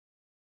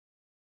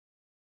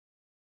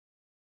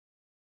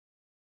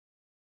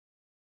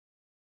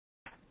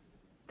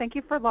Thank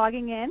you for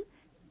logging in.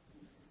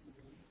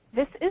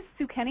 This is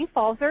Sukeni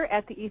Falzer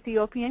at the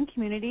Ethiopian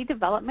Community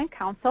Development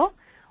Council.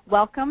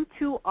 Welcome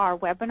to our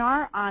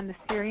webinar on the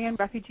Syrian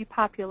refugee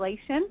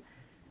population,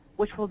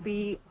 which will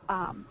be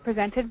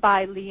presented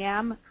by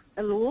Liyam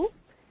Eloul.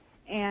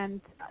 And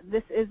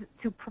this is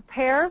to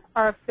prepare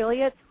our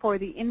affiliates for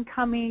the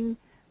incoming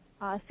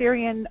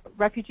Syrian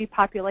refugee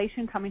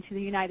population coming to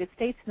the United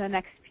States in the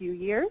next few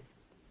years.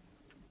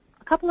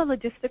 A couple of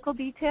logistical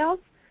details.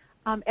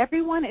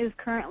 Everyone is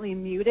currently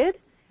muted,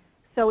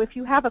 so if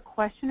you have a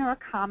question or a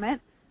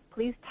comment,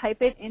 please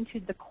type it into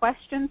the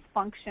questions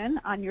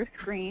function on your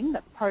screen.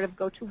 That's part of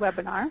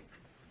GoToWebinar.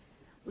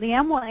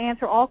 Liyam will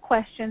answer all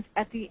questions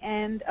at the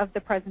end of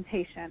the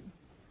presentation.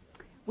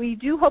 We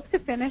do hope to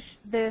finish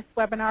this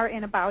webinar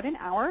in about an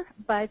hour,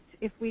 but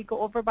if we go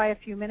over by a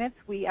few minutes,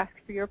 we ask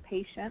for your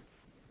patience.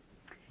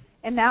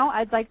 And now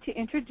I'd like to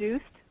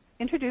introduce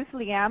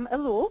Liyam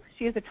Eloul.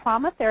 She is a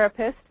trauma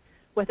therapist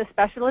with a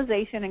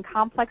specialization in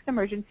complex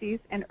emergencies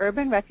and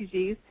urban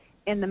refugees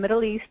in the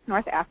Middle East,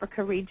 North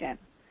Africa region.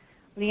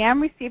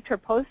 Liyam received her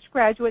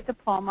postgraduate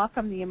diploma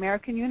from the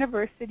American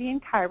University in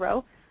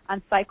Cairo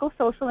on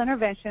Psychosocial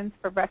Interventions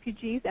for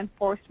Refugees and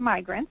Forced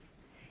Migrants,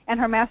 and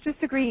her master's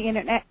degree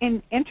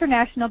in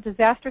International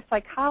Disaster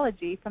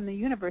Psychology from the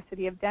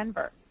University of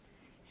Denver.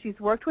 She's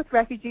worked with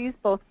refugees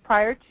both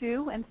prior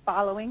to and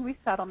following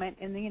resettlement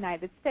in the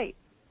United States.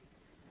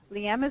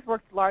 Liyam has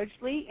worked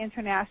largely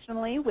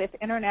internationally with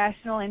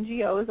international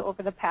NGOs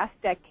over the past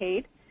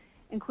decade,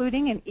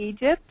 including in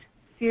Egypt,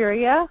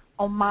 Syria,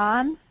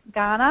 Oman,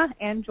 Ghana,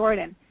 and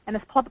Jordan, and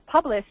has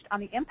published on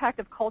the impact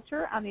of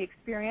culture on the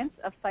experience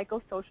of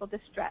psychosocial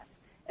distress,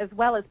 as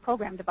well as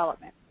program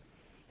development.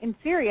 In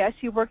Syria,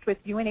 she worked with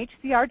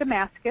UNHCR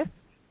Damascus,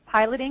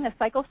 piloting a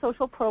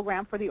psychosocial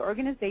program for the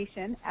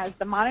organization as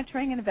the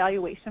monitoring and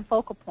evaluation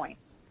focal point.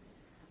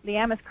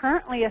 Liyam is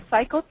currently a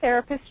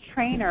psychotherapist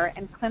trainer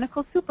and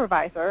clinical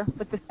supervisor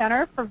with the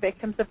Center for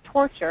Victims of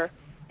Torture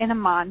in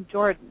Amman,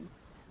 Jordan.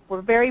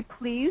 We're very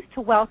pleased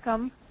to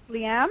welcome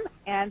Liyam,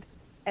 and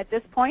at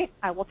this point,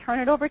 I will turn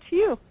it over to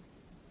you.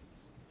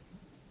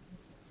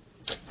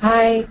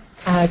 Hi,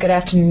 good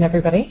afternoon,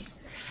 everybody.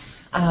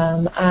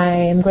 I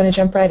am going to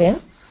jump right in.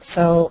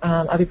 So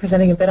I'll be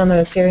presenting a bit on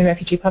the Syrian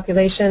refugee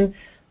population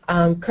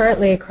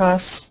currently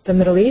across the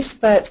Middle East,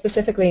 but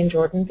specifically in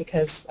Jordan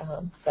because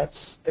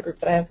that's the group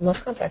that I have the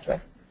most contact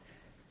with.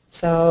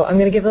 So I'm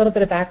going to give a little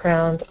bit of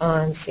background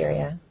on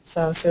Syria.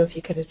 So if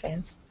you could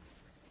advance.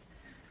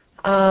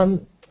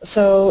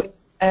 So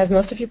as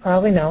most of you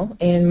probably know,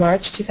 in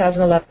March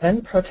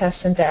 2011,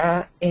 protests in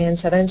Daraa in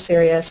southern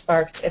Syria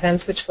sparked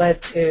events which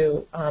led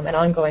to an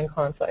ongoing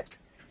conflict.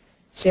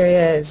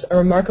 Syria is a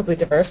remarkably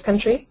diverse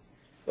country,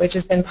 which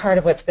has been part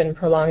of what's been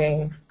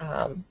prolonging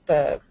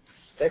the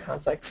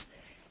conflicts.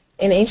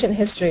 In ancient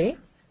history,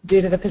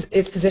 due to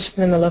its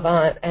position in the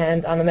Levant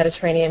and on the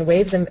Mediterranean,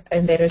 waves of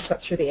invaders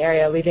swept through the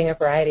area, leaving a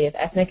variety of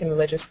ethnic and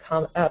religious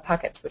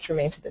pockets which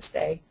remain to this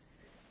day.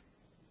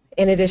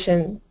 In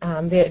addition,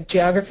 the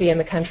geography in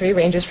the country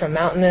ranges from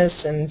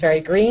mountainous and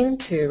very green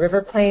to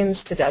river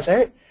plains to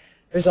desert,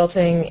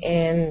 resulting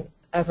in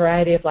a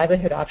variety of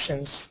livelihood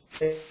options.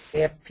 So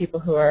you have people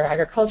who are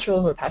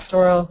agricultural, who are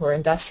pastoral, who are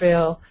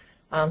industrial,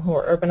 who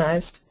are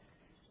urbanized,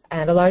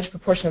 and a large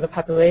proportion of the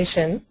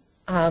population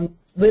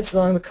lives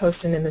along the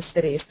coast and in the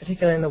cities,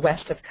 particularly in the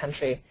west of the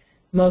country.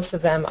 Most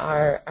of them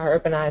are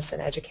urbanized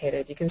and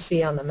educated. You can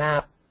see on the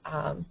map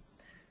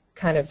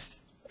kind of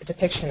a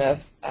depiction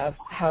of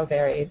how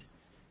varied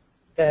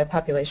the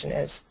population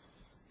is.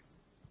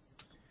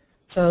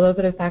 So a little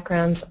bit of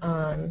background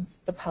on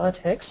the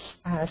politics.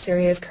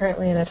 Syria is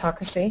currently an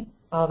autocracy,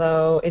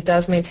 although it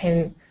does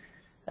maintain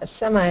a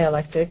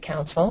semi-elected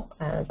council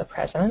and the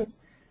president.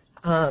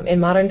 In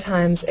modern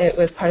times, it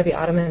was part of the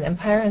Ottoman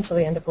Empire until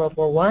the end of World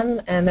War I,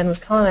 and then was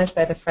colonized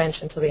by the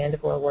French until the end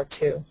of World War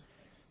II.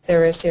 There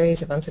were a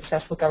series of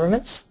unsuccessful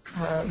governments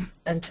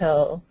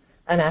until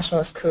a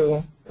nationalist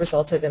coup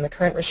resulted in the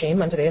current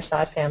regime under the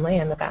Assad family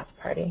and the Ba'ath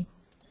Party.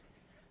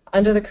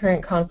 Until the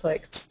current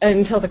conflict,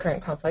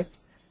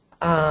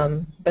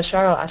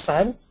 Bashar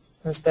al-Assad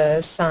was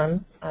the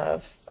son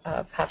of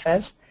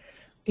Hafez.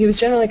 He was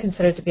generally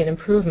considered to be an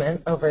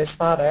improvement over his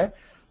father,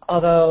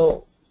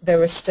 although there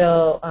were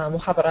still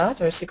muhabarat,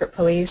 or secret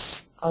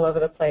police, all over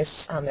the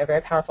place. They're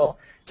very powerful.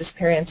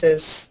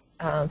 Disappearances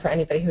for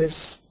anybody who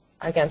was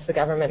against the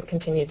government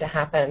continued to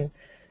happen.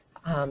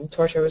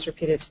 Torture was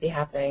reputed to be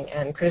happening,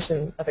 and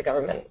criticism of the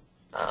government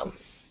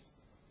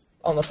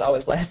almost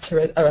always led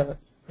to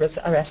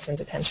arrest and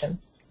detention.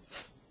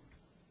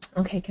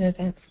 Okay, can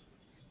advance.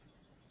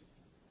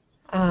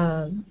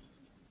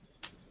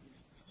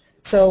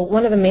 So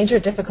one of the major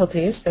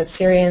difficulties that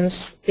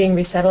Syrians being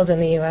resettled in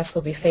the U.S.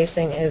 will be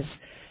facing is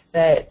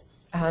that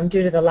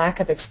due to the lack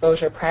of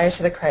exposure prior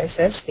to the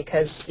crisis,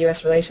 because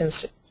U.S.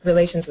 relations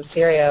with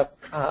Syria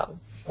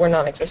were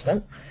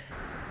non-existent,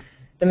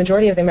 the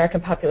majority of the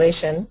American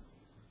population,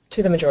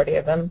 to the majority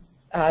of them,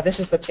 this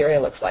is what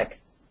Syria looks like,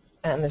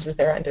 and this is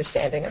their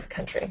understanding of the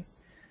country.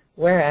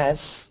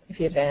 Whereas, if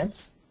you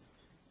advance,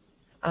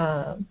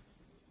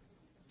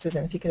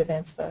 Susan, if you could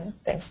advance the,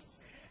 thanks.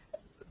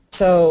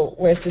 So,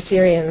 whereas to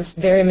Syrians,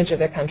 their image of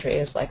their country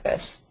is like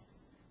this.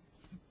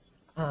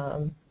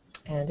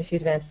 And if you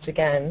advance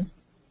again,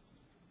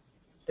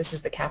 this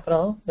is the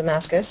capital,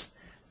 Damascus,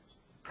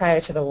 prior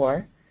to the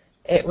war.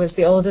 It was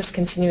the oldest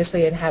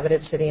continuously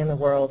inhabited city in the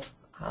world.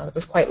 It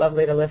was quite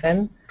lovely to live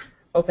in.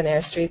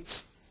 Open-air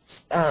streets,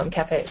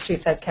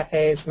 street-side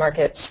cafes,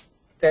 markets,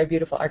 very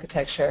beautiful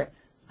architecture.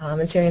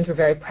 And Syrians were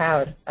very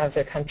proud of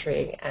their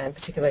country and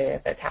particularly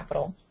of their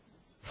capital.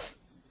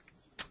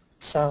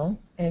 So,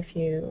 if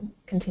you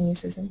continue,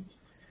 Susan.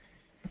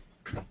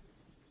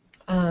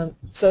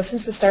 So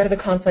since the start of the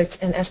conflict,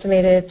 an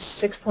estimated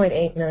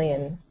 6.8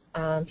 million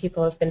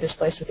people have been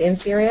displaced within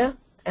Syria,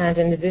 and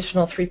an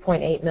additional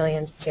 3.8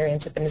 million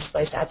Syrians have been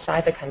displaced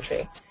outside the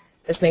country.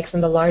 This makes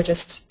them the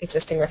largest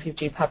existing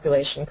refugee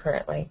population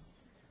currently.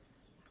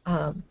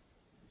 The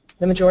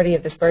majority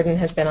of this burden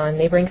has been on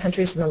neighboring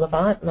countries in the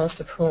Levant, most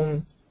of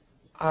whom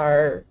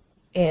are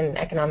in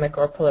economic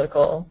or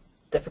political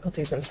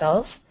difficulties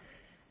themselves.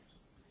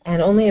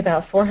 And only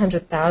about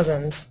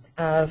 400,000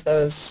 of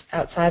those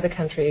outside the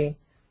country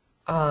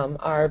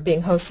are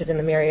being hosted in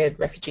the myriad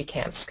refugee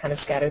camps kind of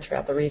scattered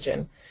throughout the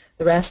region.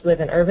 The rest live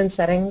in urban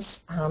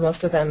settings,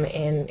 most of them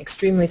in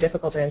extremely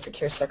difficult or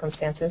insecure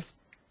circumstances.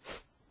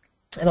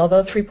 And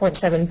although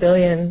 3.7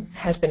 billion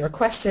has been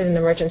requested in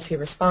emergency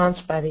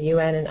response by the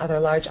UN and other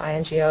large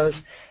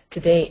INGOs, to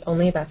date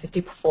only about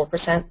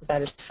 54% of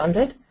that is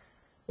funded,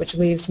 which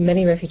leaves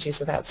many refugees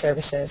without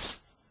services.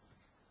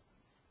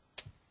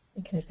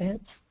 You can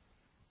advance.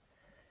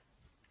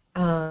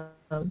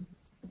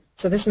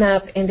 So this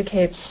map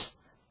indicates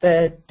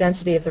the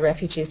density of the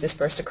refugees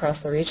dispersed across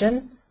the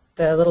region.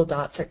 The little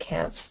dots are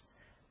camps.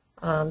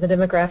 The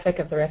demographic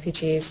of the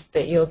refugees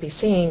that you'll be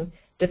seeing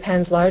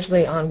depends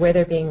largely on where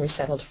they're being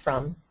resettled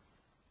from.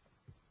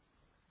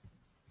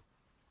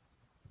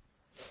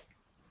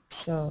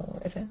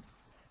 So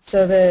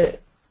the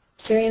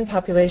Syrian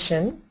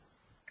population,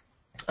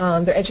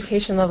 their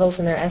education levels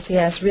and their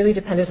SES really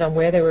depended on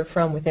where they were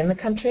from within the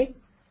country.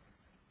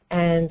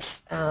 And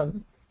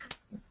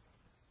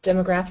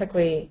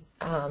demographically,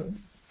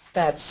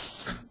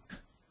 that's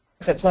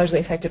largely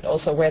affected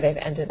also where they've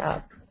ended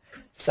up.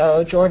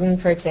 So Jordan,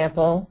 for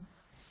example,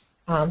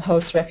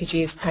 hosts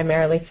refugees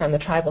primarily from the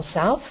tribal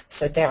south,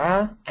 so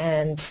Dera,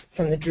 and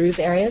from the Druze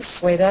areas,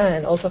 Sweda,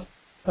 and also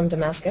from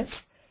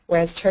Damascus,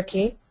 whereas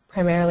Turkey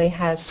primarily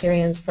has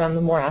Syrians from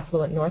the more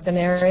affluent northern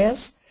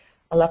areas,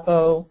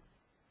 Aleppo,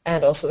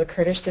 and also the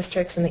Kurdish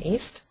districts in the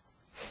east.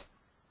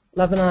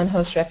 Lebanon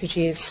hosts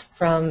refugees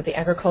from the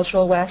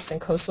agricultural west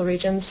and coastal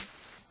regions,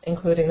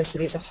 including the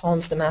cities of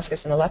Homs,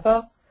 Damascus, and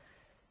Aleppo.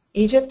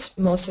 Egypt,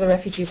 most of the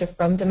refugees are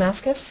from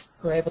Damascus,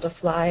 who are able to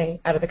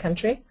fly out of the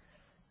country.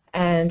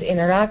 And in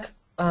Iraq,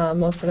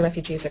 most of the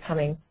refugees are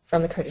coming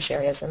from the Kurdish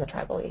areas in the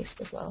tribal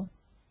east as well.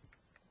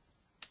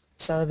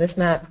 So this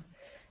map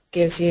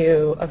gives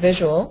you a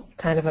visual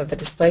kind of the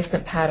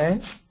displacement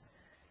patterns.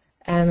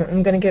 And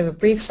I'm going to give a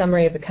brief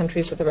summary of the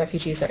countries that the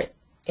refugees are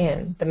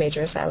in, the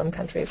major asylum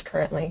countries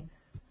currently.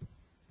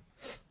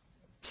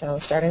 So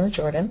starting with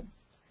Jordan.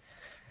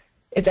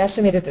 It's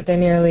estimated that there are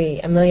nearly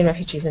 1 million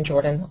refugees in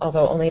Jordan,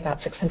 although only about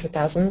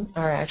 600,000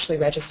 are actually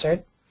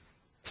registered.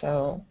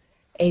 So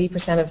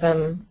 80% of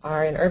them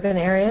are in urban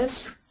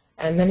areas,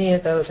 and many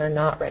of those are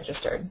not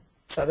registered.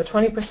 So the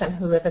 20%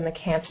 who live in the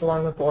camps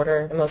along the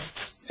border, the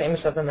most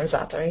famous of them in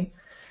Zaatari,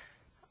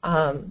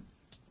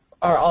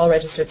 are all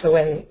registered. So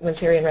when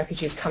Syrian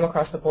refugees come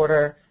across the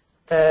border,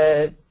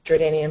 the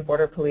Jordanian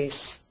border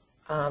police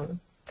kind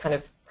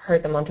of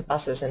herd them onto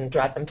buses and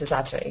drive them to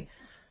Zaatari.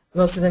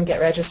 Most of them get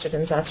registered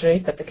in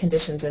Zaatari, but the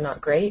conditions are not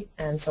great,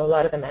 and so a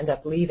lot of them end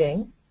up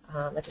leaving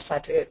and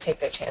decide to take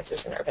their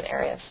chances in urban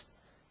areas.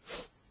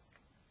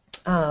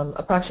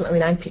 Approximately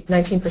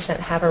 19%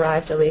 have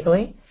arrived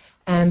illegally,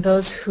 and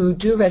those who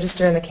do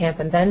register in the camp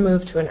and then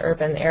move to an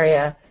urban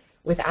area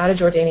without a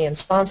Jordanian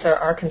sponsor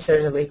are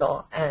considered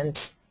illegal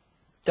and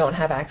don't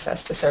have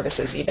access to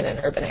services even in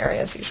urban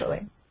areas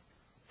usually.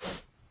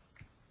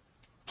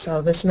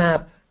 So this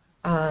map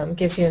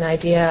gives you an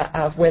idea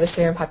of where the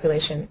Syrian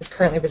population is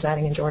currently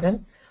residing in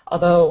Jordan,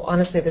 although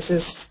honestly this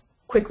is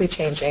quickly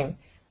changing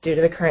due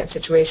to the current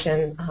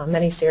situation.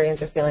 Many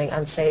Syrians are feeling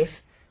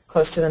unsafe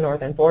close to the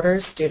northern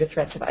borders due to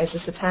threats of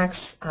ISIS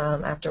attacks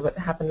after what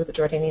happened with the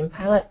Jordanian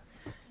pilot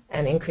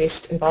and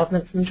increased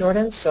involvement from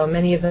Jordan, so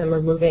many of them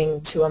are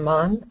moving to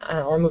Amman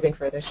or moving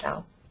further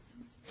south.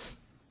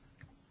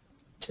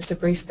 Just a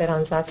brief bit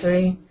on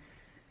Zaatari.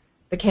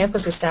 The camp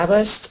was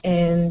established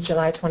in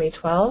July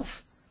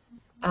 2012.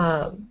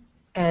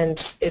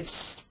 And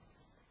it's,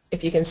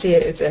 if you can see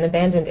it, it's an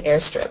abandoned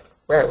airstrip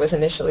where it was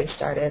initially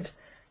started,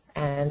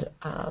 and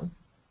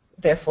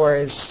therefore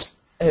is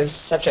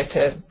subject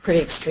to pretty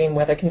extreme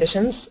weather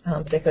conditions,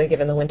 particularly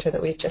given the winter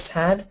that we've just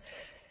had.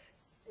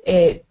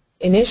 It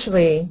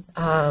initially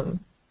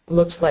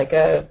looked like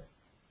a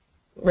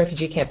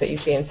refugee camp that you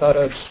see in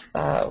photos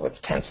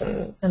with tents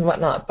and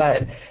whatnot,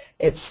 but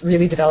it's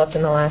really developed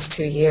in the last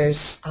 2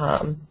 years.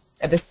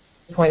 At this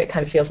point, it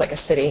kind of feels like a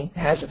city. It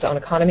has its own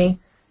economy.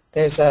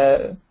 There's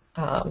a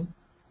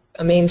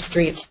a main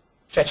street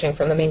stretching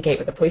from the main gate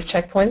with the police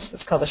checkpoints.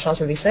 That's called the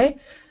Champs-Élysées,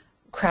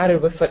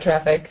 crowded with foot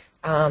traffic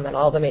and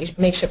all the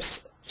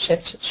makeshift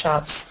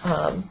shops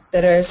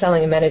that are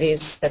selling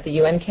amenities that the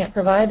UN can't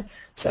provide,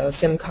 so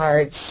SIM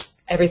cards,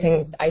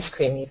 everything, ice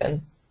cream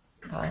even.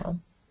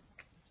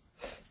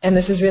 And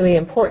this is really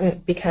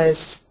important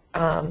because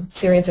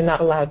Syrians are not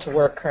allowed to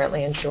work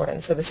currently in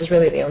Jordan, so this is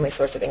really the only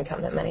source of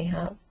income that many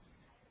have.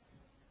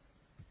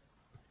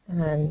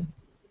 And then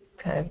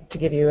kind of to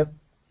give you an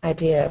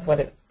idea of what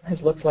it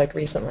has looked like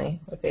recently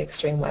with the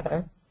extreme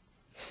weather.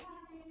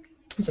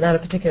 It's not a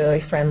particularly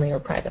friendly or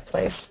private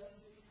place.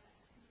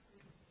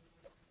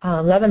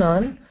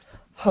 Lebanon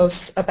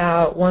hosts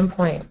about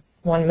 1.1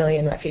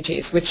 million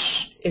refugees,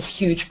 which is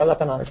huge for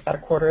Lebanon. It's about a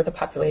quarter of the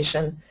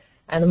population.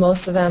 And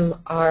most of them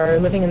are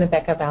living in the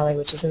Bekaa Valley,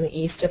 which is in the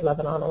east of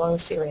Lebanon along the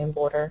Syrian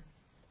border,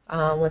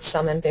 with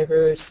some in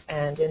Beirut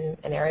and in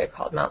an area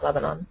called Mount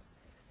Lebanon.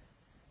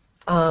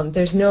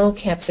 There's no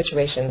camp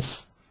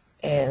situations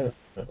in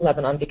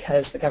Lebanon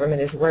because the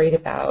government is worried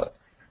about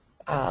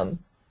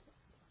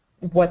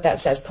what that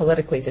says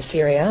politically to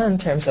Syria in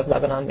terms of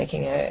Lebanon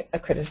making a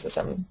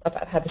criticism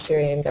about how the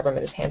Syrian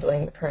government is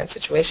handling the current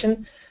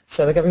situation.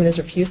 So the government has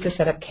refused to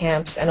set up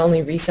camps and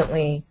only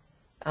recently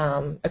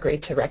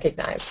agreed to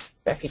recognize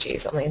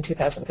refugees, only in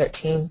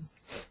 2013.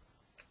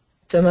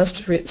 So most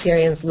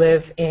Syrians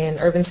live in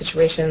urban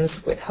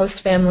situations with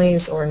host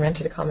families or in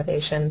rented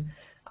accommodation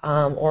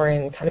or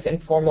in kind of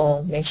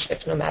informal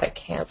makeshift nomadic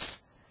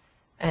camps.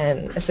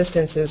 And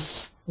assistance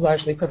is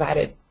largely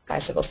provided by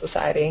civil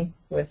society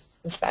with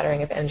the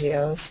spattering of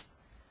NGOs.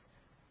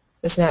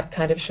 This map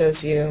kind of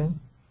shows you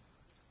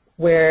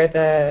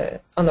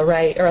where on the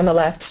right or on the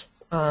left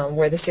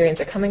where the Syrians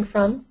are coming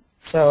from,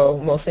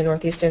 so mostly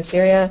northeastern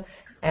Syria,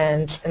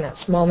 and in that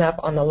small map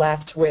on the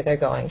left where they're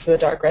going. So the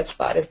dark red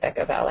spot is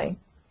Bekaa Valley.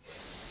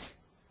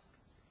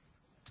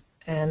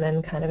 And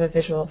then kind of a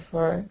visual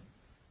for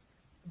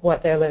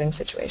what their living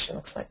situation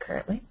looks like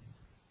currently.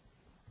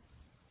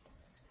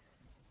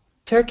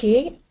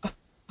 Turkey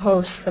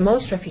hosts the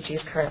most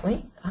refugees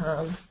currently,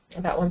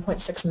 about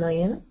 1.6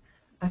 million,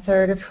 a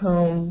third of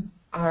whom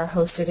are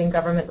hosted in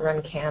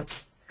government-run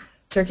camps.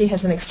 Turkey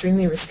has an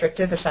extremely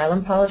restrictive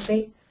asylum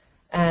policy,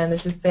 and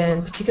this has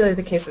been particularly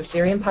the case with the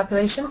Syrian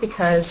population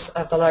because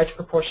of the large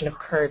proportion of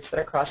Kurds that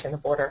are crossing the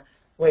border,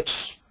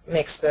 which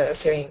makes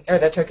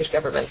the Turkish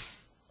government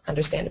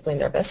understandably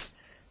nervous.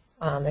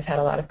 They've had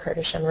a lot of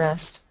Kurdish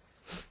unrest.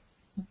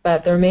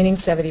 But the remaining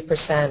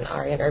 70%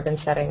 are in urban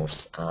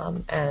settings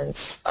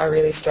and are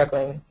really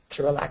struggling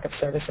through a lack of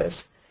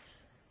services.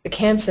 The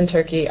camps in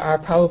Turkey are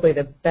probably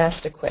the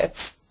best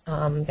equipped.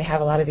 They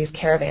have a lot of these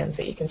caravans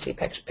that you can see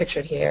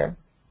pictured here.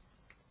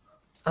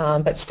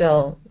 But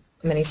still,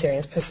 many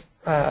Syrians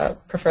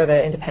prefer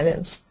the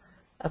independence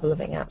of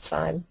living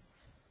outside.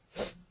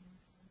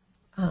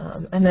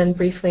 And then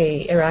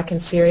briefly, Iraq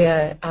and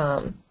Syria,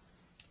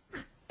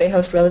 they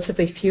host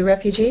relatively few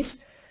refugees.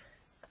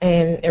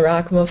 In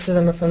Iraq, most of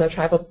them are from the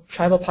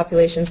tribal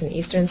populations in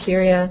eastern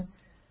Syria,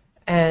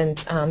 and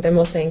they're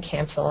mostly in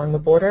camps along the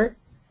border.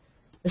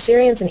 The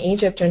Syrians in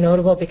Egypt are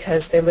notable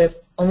because they live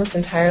almost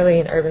entirely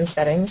in urban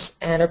settings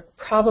and are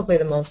probably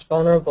the most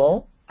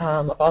vulnerable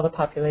of all the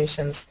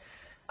populations.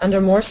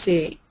 Under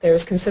Morsi, there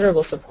was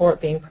considerable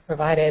support being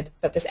provided,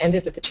 but this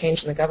ended with the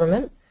change in the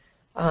government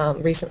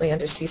recently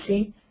under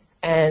Sisi,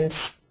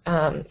 and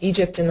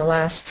Egypt in the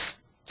last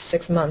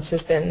 6 months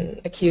has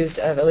been accused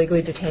of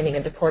illegally detaining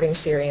and deporting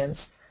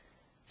Syrians.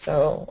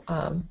 So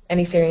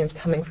any Syrians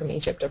coming from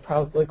Egypt are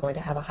probably going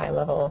to have a high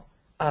level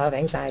of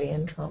anxiety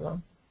and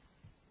trauma.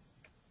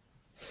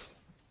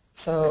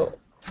 So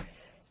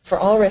for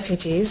all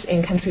refugees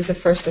in countries of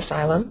first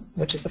asylum,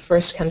 which is the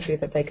first country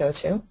that they go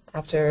to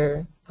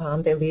after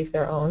they leave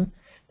their own,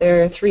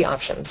 there are 3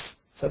 options.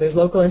 So there's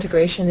local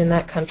integration in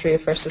that country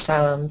of first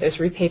asylum, there's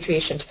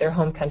repatriation to their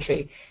home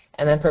country,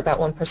 and then for about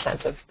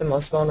 1% of the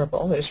most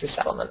vulnerable, there's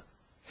resettlement.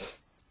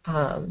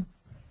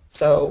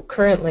 So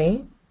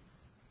currently,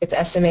 it's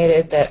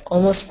estimated that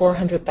almost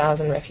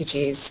 400,000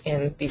 refugees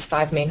in these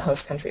 5 main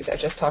host countries I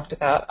just talked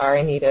about are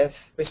in need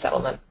of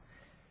resettlement.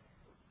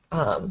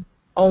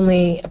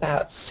 Only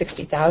about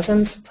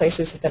 60,000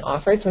 places have been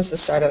offered since the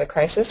start of the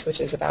crisis,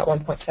 which is about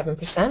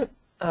 1.7%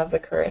 of the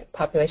current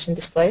population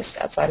displaced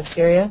outside of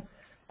Syria.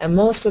 And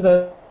most of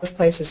those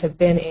places have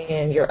been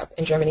in Europe,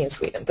 in Germany and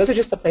Sweden. Those are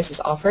just the places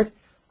offered.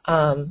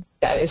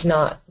 That is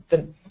not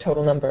the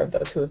total number of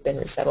those who have been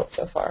resettled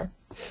so far.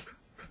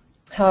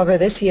 However,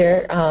 this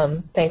year,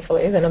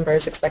 thankfully, the number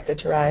is expected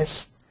to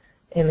rise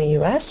in the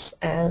U.S.,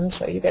 and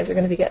so you guys are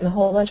going to be getting a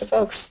whole bunch of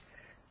folks.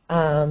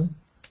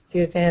 If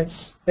you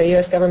advance, the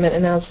U.S. government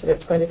announced that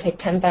it's going to take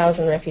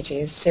 10,000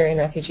 refugees, Syrian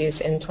refugees,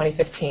 in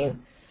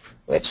 2015,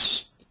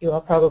 which you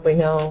all probably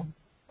know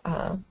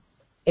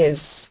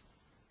is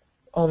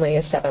only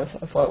a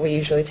seventh of what we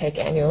usually take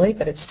annually,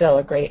 but it's still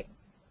a great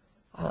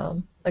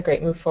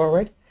move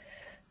forward.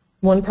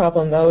 One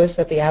problem, though, is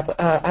that the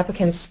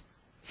applicants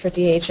for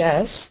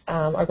DHS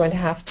are going to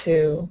have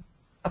to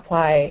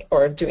apply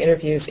or do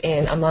interviews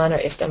in Amman or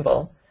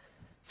Istanbul.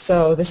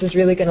 So this is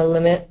really going to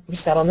limit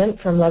resettlement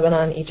from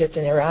Lebanon, Egypt,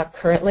 and Iraq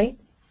currently.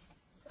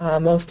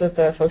 Most of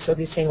the folks we'll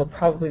be seeing will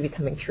probably be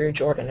coming through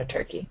Jordan or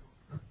Turkey.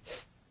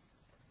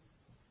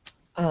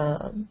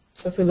 So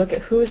if we look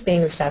at who is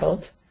being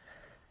resettled,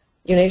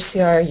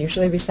 UNHCR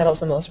usually resettles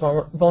the most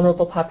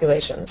vulnerable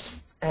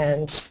populations.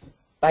 And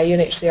by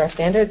UNHCR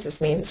standards, this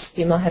means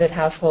female-headed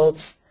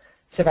households,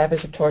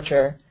 survivors of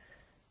torture,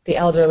 the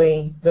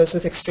elderly, those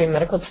with extreme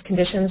medical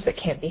conditions that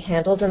can't be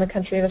handled in a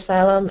country of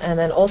asylum, and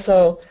then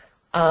also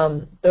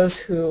those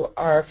who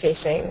are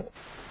facing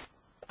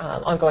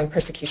ongoing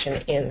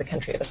persecution in the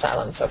country of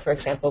asylum. So for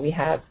example, we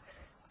have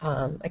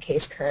a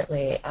case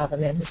currently of a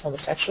man who's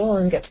homosexual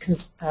and gets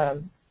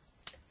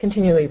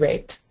continually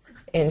raped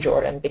in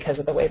Jordan because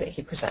of the way that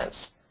he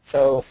presents.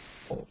 So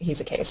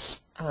he's a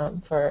case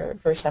for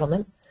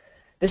resettlement.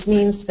 This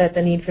means that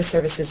the need for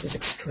services is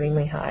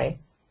extremely high.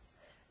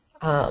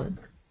 The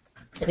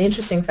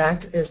interesting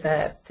fact is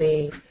that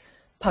the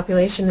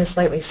population is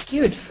slightly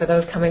skewed for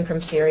those coming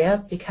from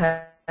Syria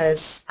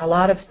because a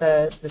lot of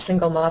the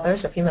single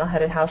mothers or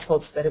female-headed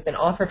households that have been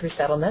offered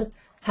resettlement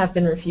have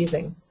been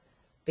refusing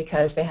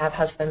because they have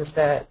husbands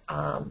that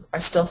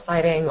are still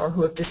fighting or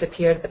who have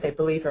disappeared but they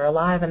believe are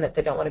alive and that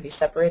they don't want to be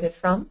separated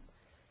from.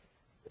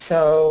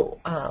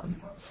 So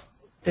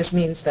this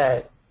means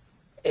that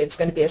it's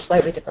going to be a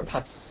slightly different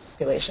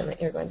population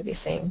that you're going to be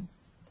seeing.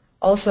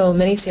 Also,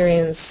 many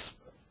Syrians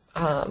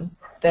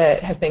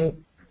that have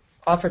been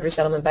offered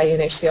resettlement by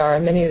UNHCR,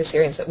 and many of the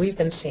Syrians that we've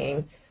been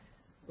seeing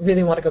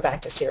really want to go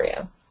back to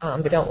Syria.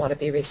 They don't want to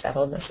be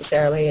resettled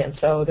necessarily, and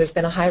so there's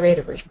been a high rate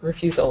of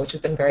refusal, which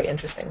has been very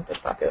interesting with this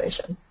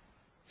population.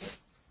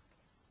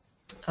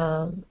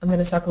 I'm going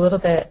to talk a little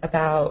bit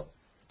about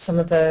some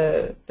of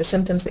the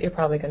symptoms that you're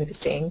probably going to be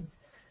seeing.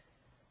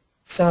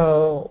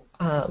 So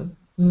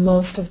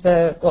most of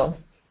the, well,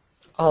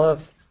 all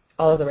of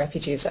the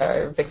refugees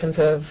are victims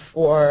of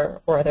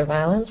war or other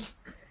violence.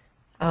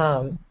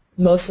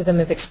 Most of them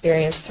have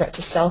experienced threat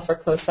to self or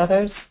close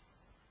others.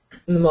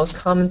 And the most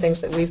common things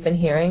that we've been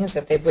hearing is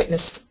that they've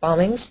witnessed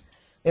bombings.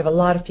 We have a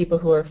lot of people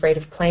who are afraid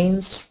of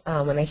planes.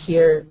 When they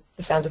hear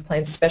the sounds of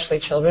planes, especially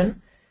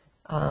children,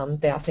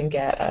 they often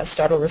get a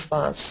startled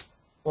response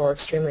or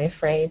extremely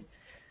afraid.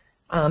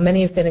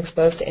 Many have been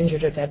exposed to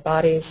injured or dead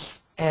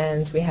bodies,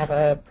 and we have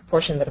a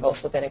proportion that have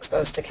also been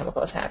exposed to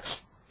chemical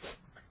attacks.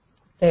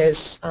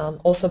 There's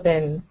also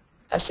been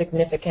a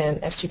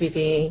significant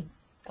SGBV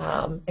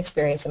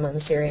experience among the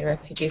Syrian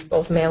refugees,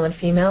 both male and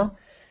female.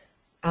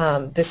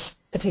 This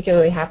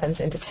particularly happens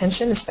in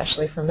detention,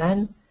 especially for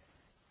men,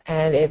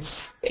 and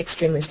it's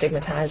extremely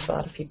stigmatized. A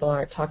lot of people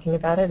aren't talking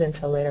about it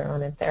until later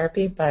on in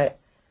therapy, but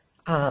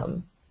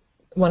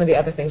one of the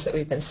other things that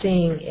we've been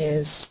seeing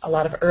is a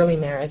lot of early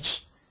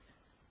marriage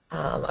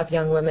of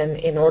young women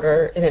in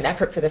an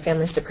effort for their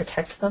families to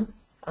protect them.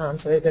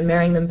 So they've been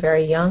marrying them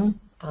very young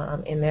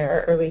in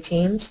their early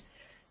teens,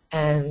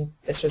 and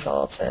this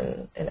results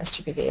in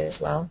SGBV as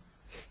well.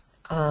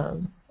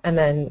 And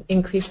then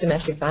increased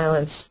domestic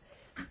violence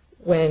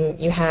when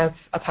you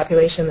have a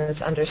population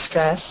that's under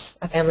stress,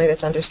 a family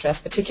that's under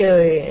stress,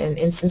 particularly in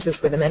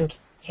instances where the men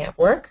can't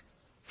work.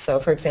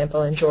 So for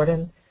example, in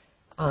Jordan,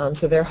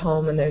 so they're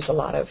home and there's a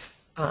lot of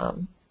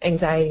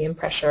anxiety and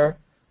pressure,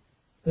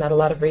 not a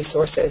lot of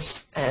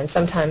resources, and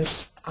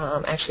sometimes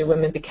actually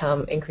women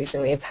become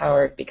increasingly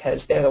empowered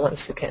because they're the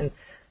ones who can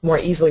more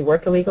easily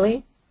work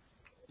illegally.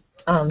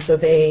 So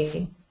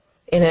they,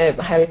 in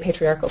a highly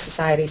patriarchal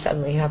society,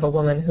 suddenly have a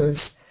woman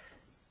who's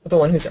the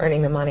one who's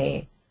earning the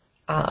money.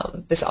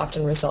 This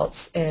often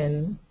results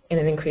in an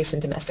increase in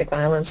domestic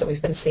violence, and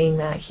we've been seeing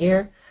that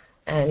here,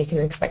 and you can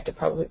expect to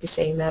probably be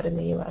seeing that in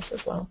the U.S.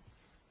 as well.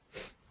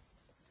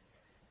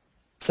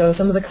 So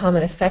some of the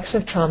common effects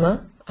of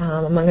trauma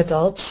among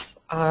adults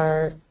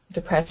are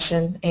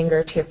depression,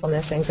 anger,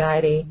 tearfulness,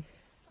 anxiety,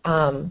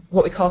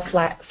 what we call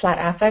flat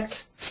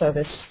affect, so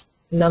this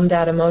numbed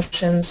out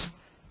emotions,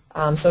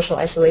 social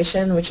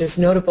isolation, which is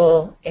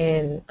notable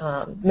in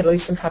Middle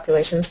Eastern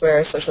populations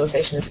where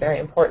socialization is very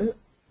important.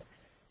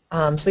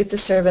 Sleep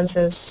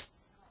disturbances,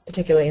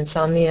 particularly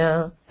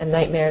insomnia and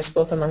nightmares,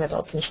 both among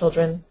adults and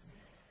children.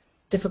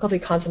 Difficulty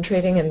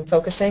concentrating and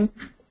focusing.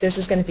 This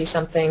is going to be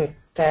something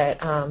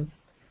that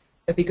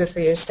would be good for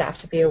your staff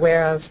to be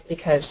aware of,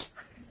 because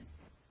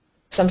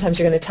sometimes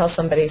you're going to tell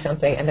somebody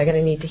something and they're going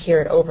to need to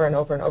hear it over and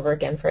over and over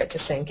again for it to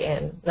sink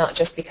in, not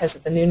just because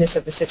of the newness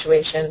of the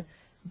situation,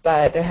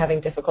 but they're having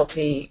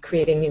difficulty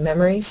creating new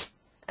memories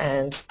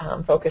and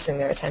focusing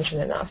their attention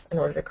enough in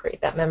order to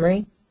create that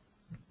memory.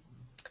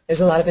 There's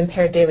a lot of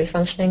impaired daily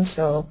functioning,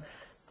 so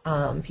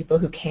people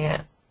who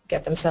can't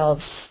get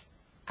themselves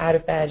out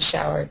of bed,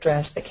 shower,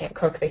 dress, they can't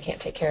cook, they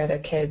can't take care of their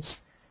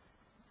kids.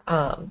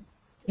 You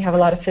have a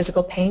lot of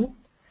physical pain,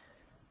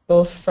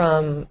 both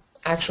from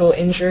actual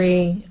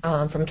injury,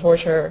 from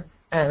torture,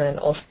 and then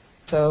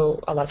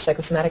also a lot of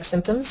psychosomatic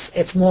symptoms.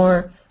 It's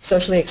more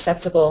socially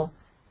acceptable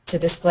to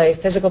display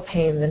physical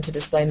pain than to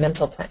display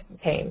mental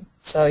pain.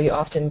 So you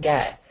often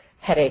get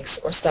headaches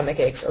or stomach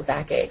aches or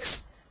back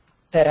aches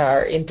that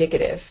are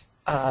indicative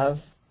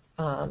of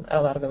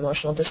a lot of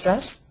emotional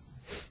distress.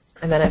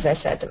 and then, as I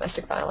said,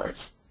 domestic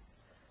violence.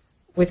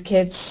 With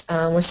kids,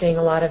 we're seeing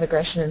a lot of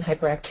aggression and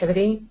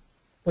hyperactivity,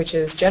 which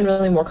is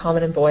generally more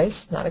common in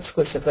boys, not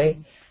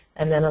exclusively,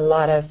 and then a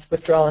lot of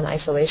withdrawal and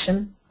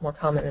isolation, more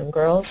common in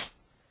girls.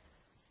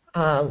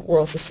 We're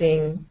also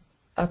seeing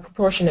a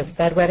proportion of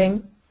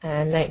bedwetting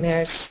and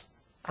nightmares,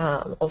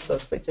 also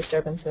sleep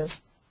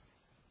disturbances.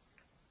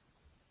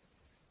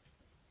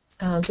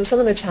 So some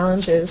of the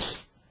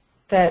challenges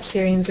that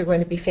Syrians are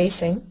going to be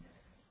facing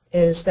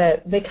is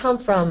that they come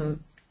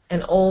from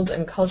an old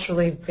and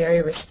culturally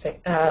very rich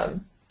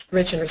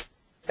and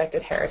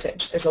respected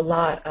heritage. There's a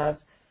lot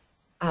of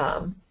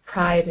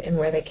pride in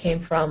where they came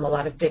from, a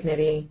lot of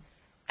dignity,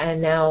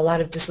 and now a lot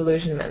of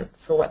disillusionment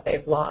for what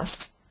they've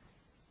lost.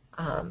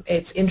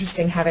 It's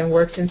interesting, having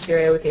worked in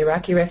Syria with the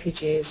Iraqi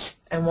refugees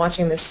and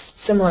watching this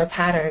similar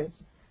pattern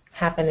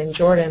happen in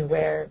Jordan,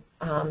 where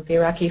the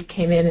Iraqis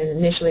came in and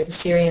initially the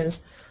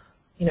Syrians,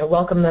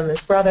 welcomed them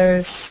as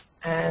brothers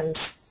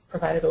and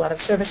provided a lot of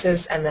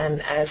services, and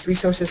then as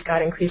resources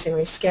got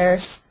increasingly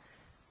scarce,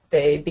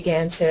 they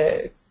began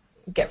to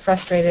get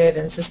frustrated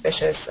and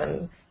suspicious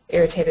and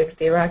irritated with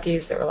the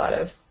Iraqis. There were a lot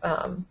of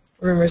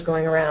rumors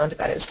going around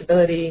about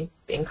instability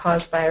being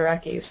caused by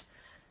Iraqis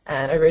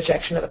and a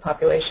rejection of the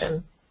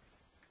population.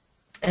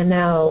 And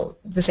now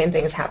the same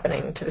thing is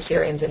happening to the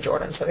Syrians in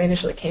Jordan. So they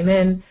initially came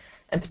in,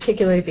 and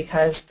particularly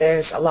because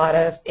there's a lot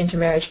of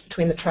intermarriage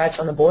between the tribes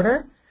on the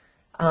border.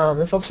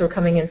 The folks who were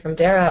coming in from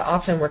Dera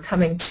often were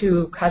coming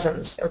to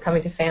cousins, they were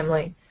coming to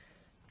family,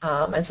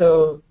 and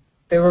so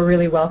they were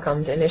really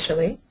welcomed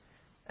initially.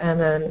 And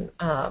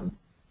then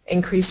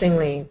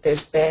increasingly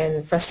there's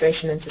been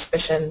frustration and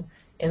suspicion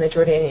in the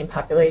Jordanian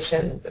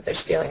population that they're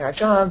stealing our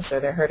jobs, or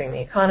they're hurting the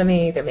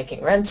economy, they're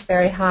making rents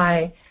very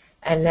high,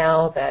 and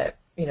now that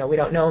we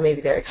don't know,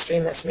 maybe they're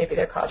extremists, maybe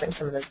they're causing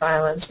some of this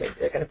violence, maybe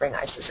they're going to bring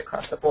ISIS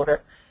across the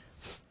border.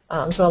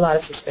 So a lot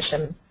of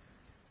suspicion.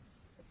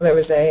 There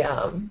was a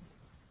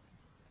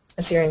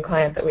Syrian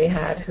client that we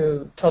had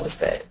who told us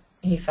that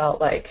he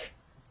felt like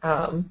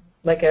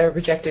a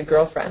rejected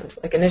girlfriend.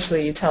 Like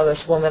initially you tell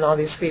this woman all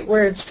these sweet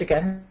words to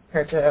get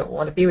her to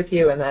want to be with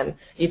you, and then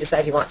you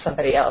decide you want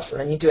somebody else,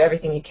 and then you do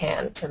everything you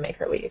can to make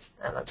her leave.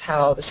 And that's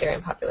how the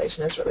Syrian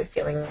population is really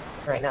feeling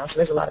right now. So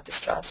there's a lot of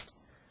distrust.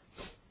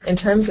 In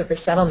terms of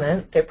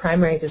resettlement, their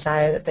primary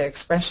desire that they're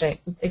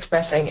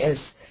expressing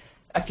is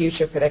a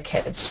future for their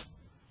kids.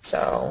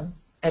 So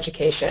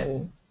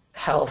education,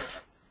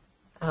 health,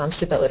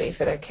 stability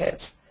for their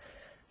kids.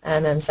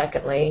 And then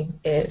secondly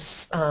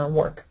is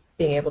work,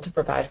 being able to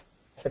provide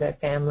for their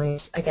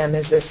families. Again,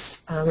 there's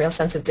this real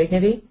sense of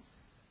dignity,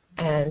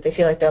 and they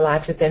feel like their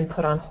lives have been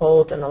put on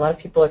hold, and a lot of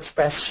people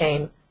express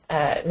shame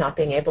at not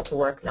being able to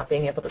work, not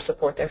being able to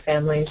support their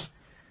families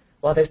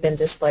while they've been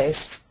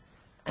displaced.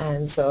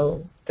 And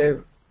so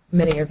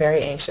many are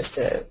very anxious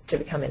to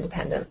become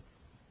independent.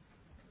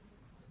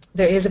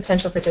 There is a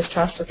potential for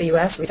distrust with the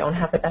U.S. We don't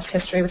have the best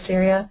history with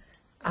Syria.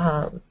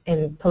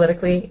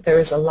 Politically, there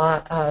is a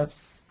lot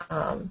of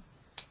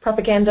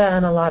propaganda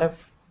and a lot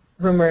of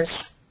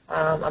rumors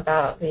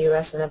about the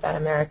U.S. and about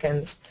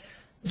Americans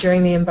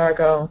during the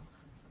embargo,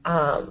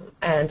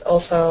 and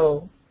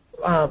also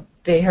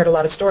they heard a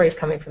lot of stories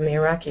coming from the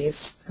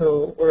Iraqis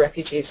who were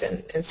refugees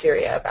in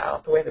Syria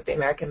about the way that the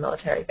American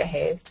military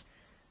behaved.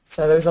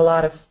 So there was a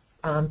lot of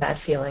bad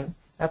feeling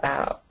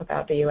about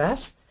the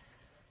U.S.,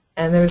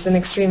 and there was an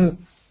extremely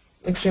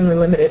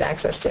limited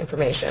access to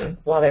information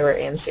while they were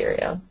in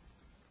Syria.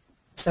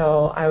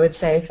 So I would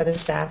say for the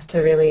staff to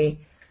really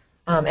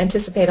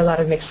anticipate a lot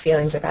of mixed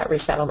feelings about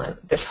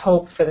resettlement, this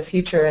hope for the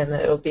future and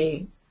that it'll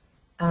be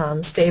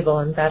stable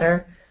and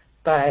better,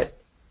 but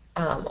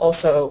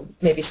also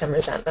maybe some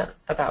resentment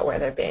about where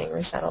they're being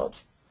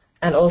resettled.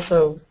 And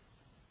also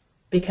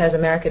because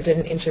America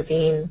didn't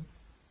intervene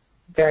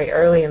very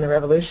early in the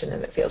revolution,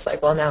 and it feels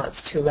like, well, now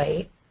it's too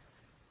late.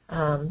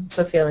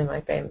 So feeling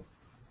like they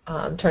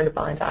turned a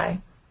blind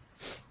eye.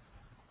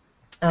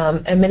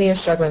 And many are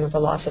struggling with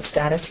the loss of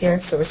status here,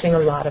 so we're seeing a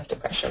lot of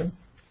depression.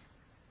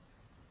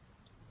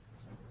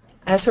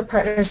 As for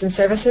partners and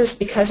services,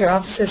 because your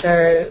offices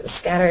are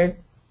scattered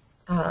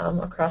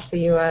across the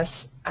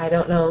U.S., I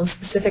don't know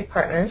specific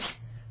partners,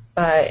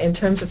 but in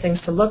terms of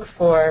things to look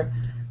for,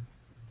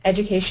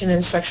 education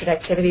and structured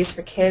activities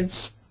for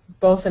kids,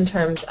 both in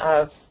terms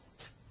of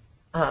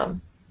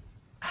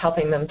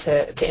helping them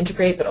to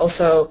integrate, but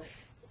also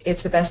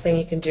it's the best thing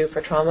you can do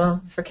for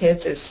trauma for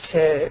kids is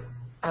to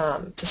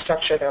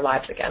structure their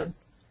lives again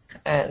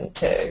and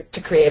to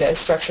create a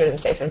structured and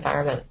safe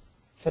environment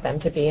for them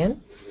to be in.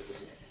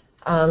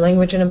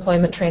 Language and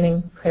employment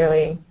training,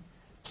 clearly.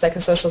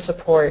 Psychosocial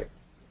support,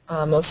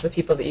 most of the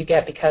people that you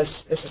get,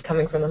 because this is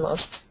coming from the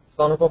most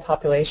vulnerable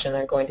population,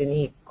 are going to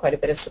need quite a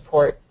bit of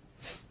support.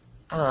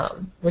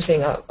 We're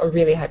seeing a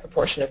really high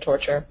proportion of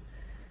torture.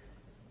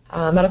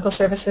 Medical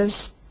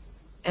services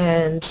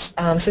and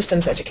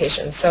systems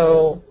education.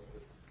 So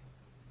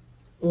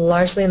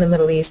largely in the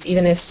Middle East,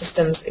 even if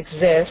systems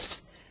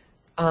exist,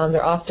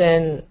 they're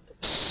often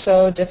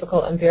so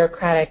difficult and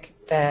bureaucratic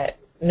that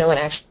no one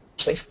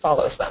actually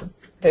follows them.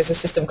 There's a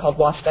system called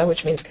WASTA,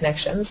 which means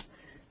connections,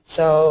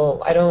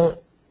 So I don't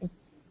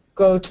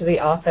go to the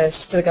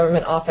office, to the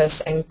government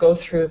office, and go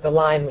through the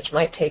line, which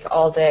might take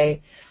all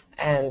day,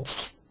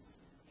 and,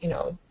 you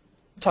know,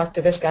 talk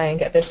to this guy and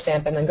get this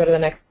stamp and then go to the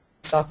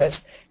next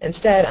office.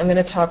 Instead, I'm going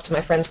to talk to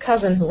my friend's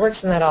cousin who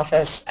works in that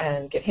office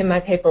and give him my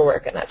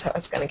paperwork, and that's how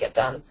it's going to get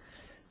done.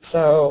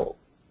 So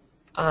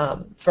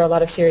for a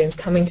lot of Syrians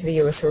coming to the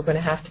U.S. who are going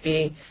to have to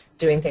be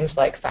doing things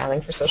like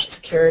filing for Social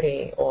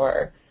Security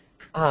or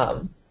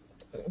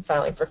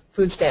filing for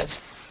food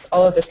stamps,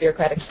 all of this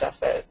bureaucratic stuff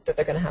that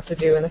they're going to have to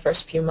do in the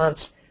first few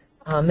months,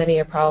 many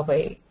are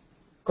probably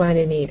going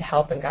to need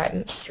help and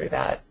guidance through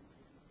that,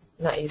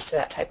 not used to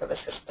that type of a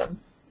system.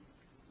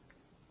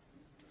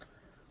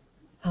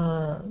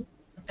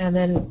 And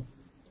then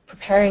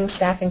preparing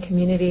staff and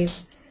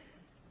communities.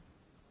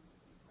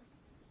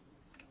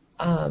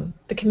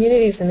 The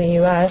communities in the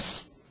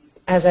U.S.,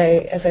 as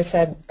I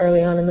said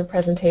early on in the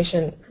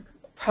presentation,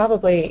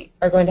 probably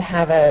are going to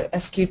have a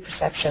skewed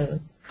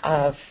perception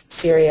of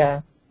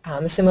Syria,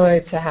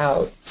 similar to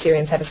how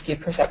Syrians have a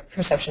skewed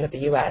perception of the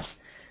U.S.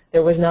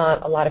 There was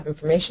not a lot of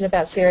information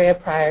about Syria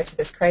prior to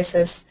this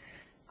crisis,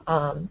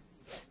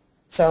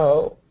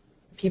 so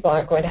people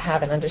aren't going to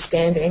have an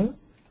understanding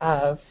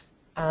of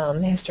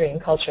the history and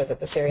culture that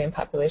the Syrian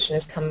population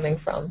is coming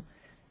from.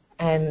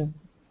 And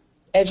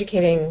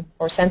educating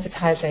or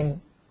sensitizing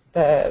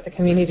the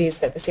communities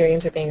that the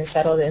Syrians are being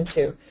resettled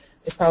into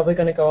is probably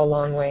going to go a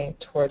long way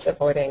towards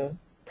avoiding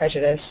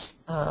prejudice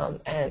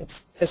and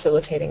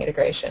facilitating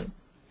integration.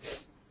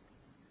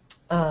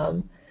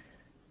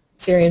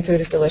 Syrian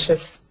food is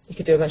delicious. You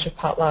could do a bunch of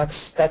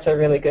potlucks. That's a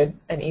really good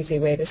and easy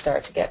way to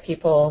start to get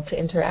people to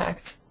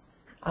interact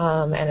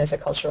and as a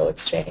cultural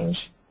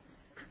exchange.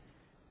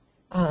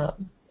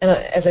 And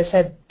as I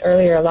said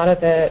earlier, a lot of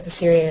the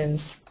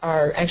Syrians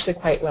are actually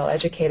quite well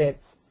educated.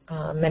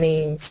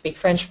 Many speak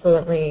French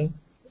fluently,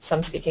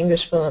 some speak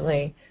English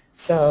fluently,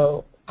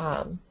 so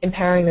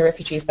empowering the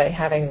refugees by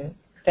having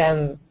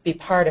them be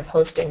part of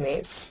hosting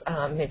these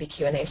maybe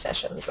Q&A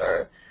sessions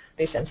or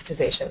these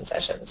sensitization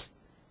sessions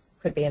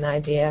could be an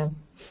idea.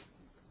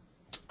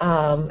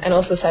 And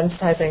also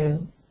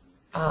sensitizing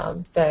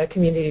the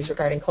communities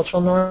regarding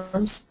cultural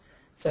norms.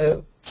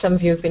 So some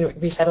of you who've been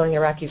resettling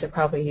Iraqis are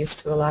probably used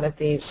to a lot of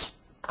these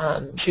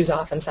shoes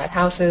off inside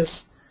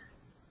houses,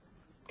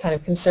 kind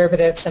of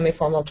conservative,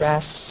 semi-formal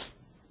dress.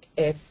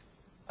 If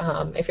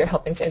you're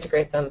helping to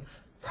integrate them,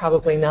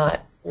 probably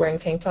not wearing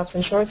tank tops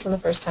and shorts on the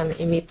first time that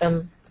you meet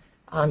them,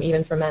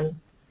 even for men.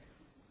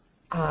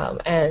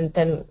 And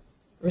then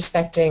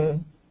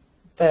respecting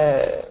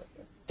the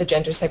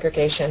gender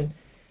segregation.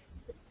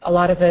 A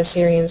lot of the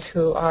Syrians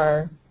who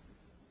are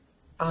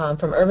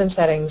from urban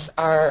settings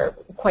are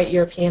quite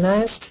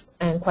Europeanized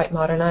and quite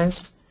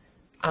modernized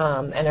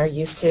and are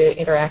used to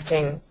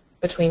interacting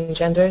between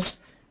genders.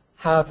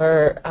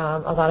 However,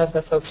 a lot of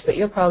the folks that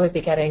you'll probably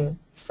be getting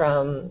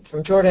from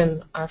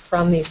Jordan are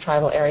from these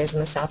tribal areas in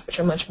the south, which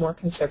are much more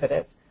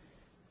conservative.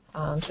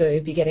 So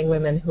you'd be getting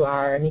women who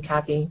are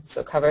niqabi,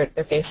 so covered,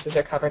 their faces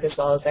are covered as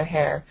well as their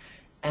hair,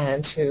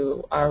 and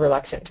who are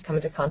reluctant to come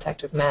into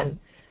contact with men.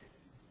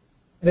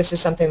 This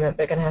is something that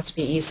they're going to have to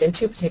be eased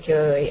into,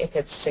 particularly if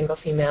it's single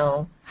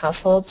female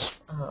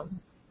households.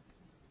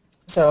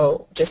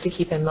 So just to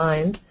keep in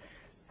mind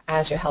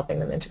as you're helping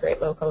them integrate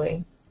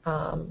locally,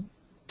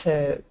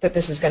 that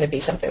this is going to be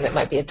something that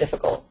might be a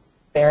difficult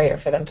barrier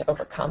for them to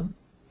overcome.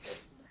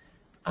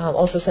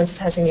 Also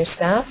sensitizing your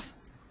staff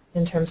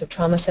in terms of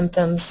trauma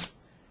symptoms,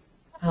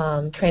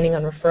 training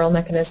on referral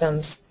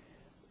mechanisms.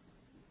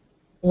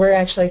 We're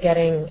actually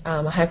getting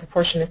a high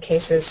proportion of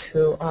cases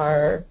who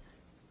are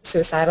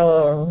suicidal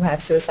or who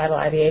have suicidal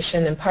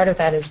ideation, and part of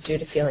that is due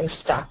to feeling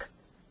stuck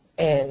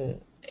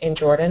in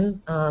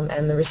Jordan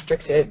and the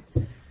restricted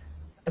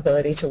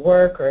ability to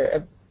work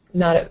or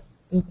not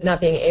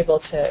being able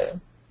to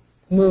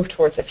move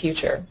towards the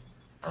future.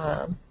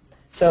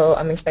 So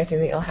I'm expecting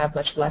that you'll have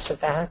much less of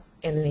that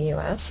in the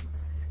U.S.,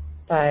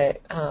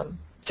 but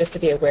just to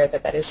be aware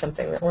that that is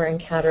something that we're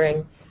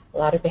encountering, a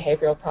lot of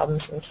behavioral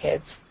problems in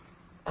kids,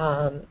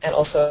 and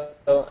also,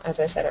 as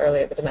I said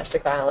earlier, the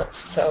domestic violence.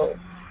 So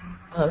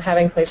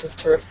having places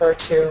to refer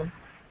to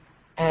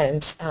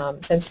and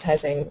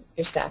sensitizing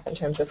your staff in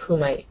terms of who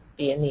might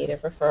be in need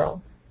of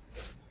referral.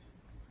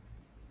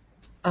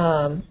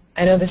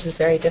 I know this is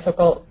very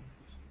difficult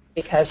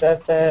because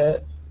of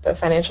the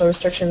financial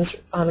restrictions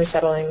on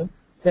resettling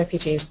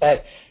refugees,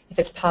 but if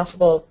it's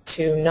possible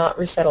to not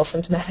resettle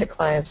symptomatic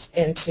clients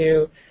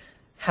into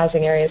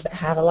housing areas that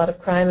have a lot of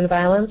crime and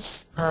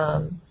violence,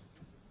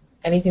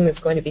 anything that's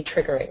going to be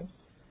triggering.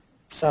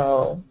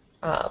 So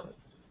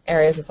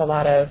areas with a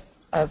lot of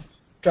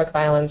drug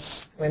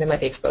violence where they might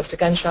be exposed to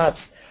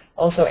gunshots,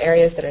 also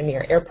areas that are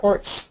near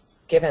airports,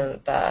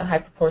 given the high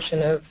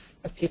proportion of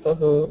people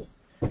who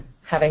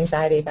have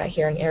anxiety about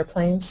hearing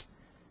airplanes.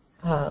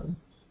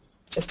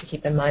 Just to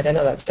keep in mind, I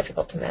know that's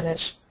difficult to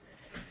manage.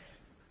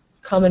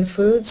 Common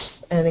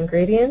foods and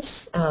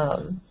ingredients,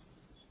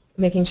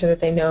 making sure that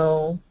they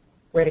know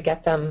where to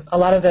get them. A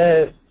lot of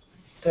the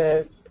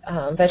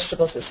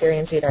vegetables that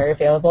Syrians eat are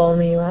available in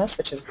the U.S.,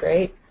 which is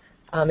great.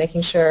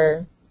 Making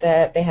sure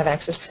that they have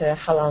access to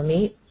halal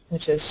meat,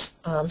 which is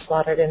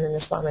slaughtered in an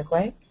Islamic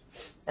way,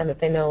 and that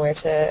they know where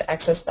to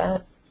access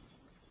that.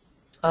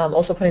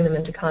 Also putting them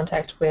into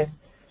contact with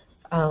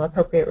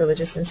appropriate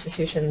religious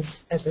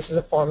institutions, as this is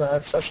a form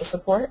of social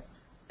support,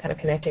 kind of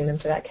connecting them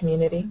to that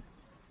community.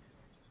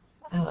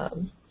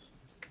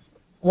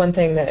 One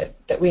thing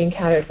that we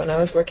encountered when I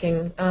was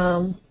working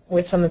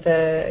with some of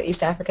the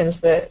East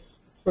Africans that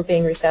were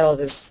being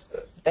resettled is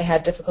they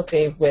had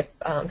difficulty with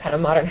kind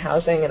of modern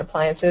housing and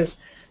appliances.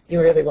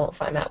 You really won't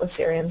find that with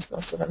Syrians.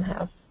 Most of them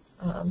have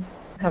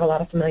a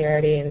lot of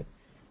familiarity, and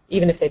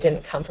even if they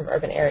didn't come from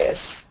urban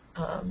areas,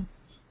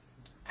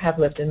 have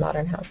lived in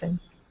modern housing.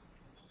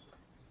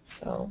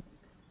 So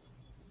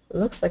it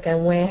looks like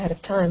I'm way ahead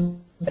of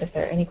time, but if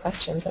there are any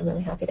questions, I'm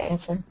really happy to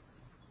answer.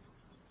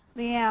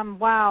 Liyam,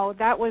 wow,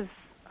 that was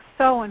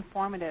so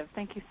informative.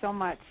 Thank you so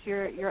much.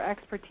 Your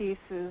expertise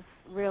is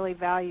really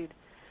valued.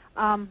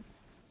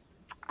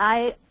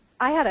 I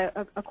had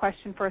a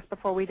question first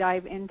before we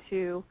dive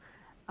into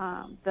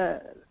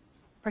the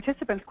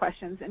participants'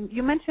 questions. And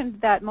you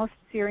mentioned that most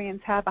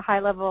Syrians have a high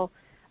level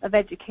of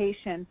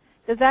education.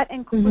 Does that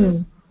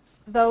include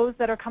those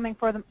that are coming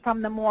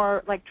from the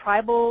more like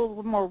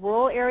tribal, more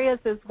rural areas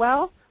as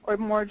well, or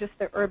more just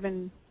the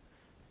urban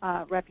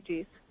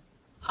refugees?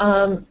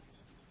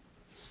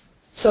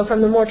 So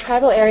from the more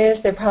tribal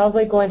areas, they're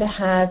probably going to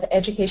have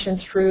education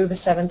through the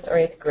 7th or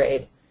 8th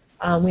grade.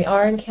 We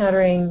are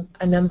encountering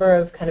a number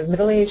of kind of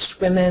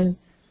middle-aged women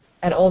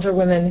and older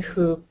women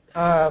who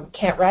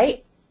can't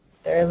write.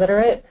 They're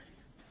illiterate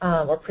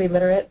or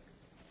pre-literate,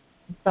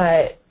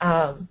 but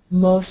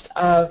most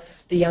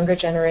of the younger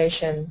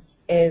generation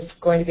is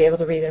going to be able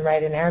to read and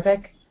write in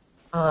Arabic,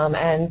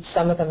 and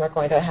some of them are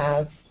going to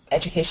have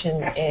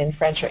education in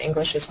French or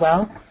English as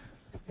well.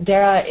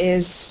 Dara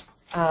is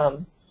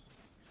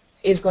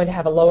going to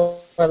have a lower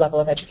level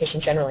of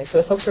education generally. So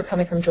the folks who are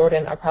coming from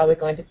Jordan are probably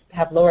going to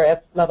have lower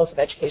levels of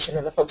education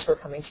than the folks who are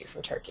coming to you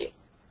from Turkey.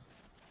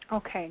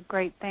 Okay,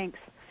 great, thanks.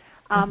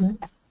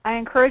 I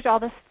encourage all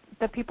the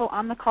people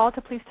on the call to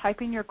please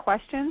type in your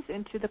questions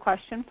into the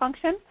question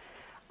function.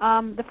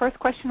 The first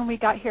question we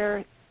got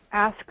here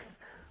asks,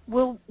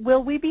 will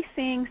we be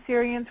seeing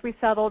Syrians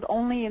resettled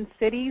only in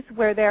cities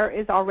where there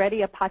is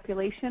already a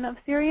population of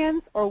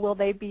Syrians, or will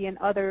they be in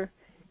other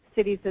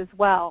cities as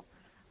well?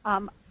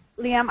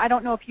 Liyam, I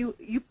don't know if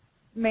you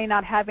may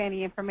not have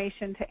any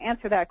information to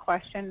answer that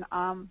question.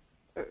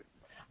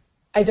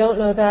 I don't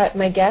know that.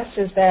 My guess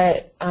is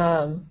that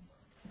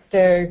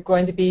they're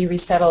going to be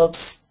resettled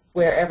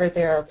wherever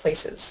there are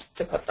places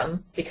to put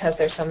them, because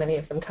there's so many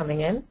of them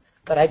coming in,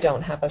 but I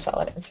don't have a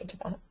solid answer to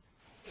that.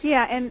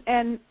 Yeah,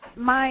 and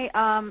my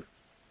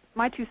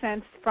 2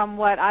 cents from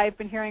what I've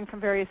been hearing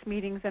from various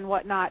meetings and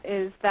whatnot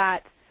is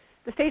that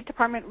the State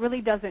Department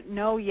really doesn't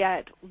know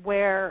yet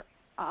where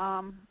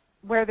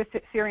the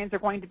Syrians are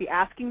going to be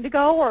asking to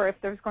go, or if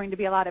there's going to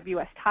be a lot of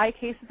U.S. tie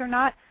cases or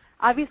not.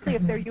 Obviously,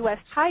 if they're U.S.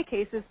 tie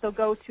cases, they'll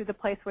go to the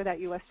place where that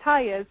U.S.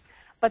 tie is,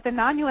 but the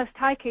non-U.S.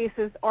 tie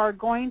cases are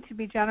going to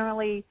be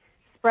generally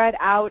spread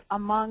out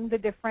among the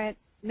different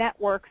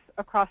networks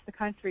across the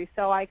country.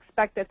 So I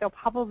expect that they'll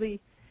probably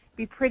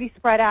be pretty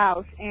spread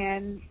out,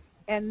 and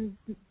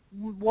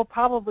will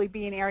probably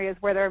be in areas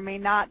where there may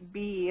not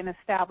be an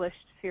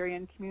established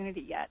Syrian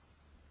community yet.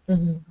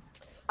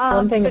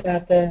 One thing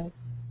about the,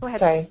 go ahead.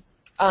 Sorry,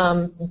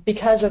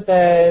 because of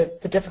the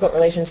difficult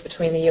relations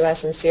between the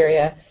U.S. and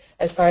Syria,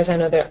 as far as I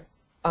know, there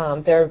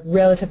are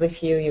relatively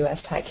few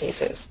U.S. tie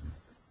cases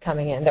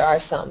coming in. There are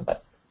some,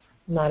 but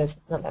not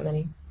that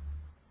many.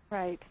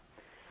 Right.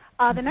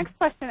 The next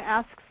question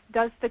asks,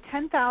 does the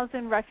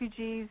 10,000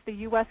 refugees the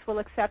U.S. will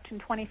accept in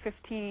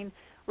 2015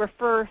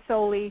 refer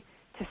solely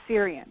to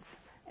Syrians?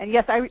 And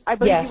yes, I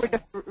believe yes.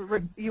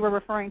 You were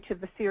referring to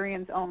the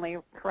Syrians only,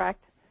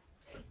 correct?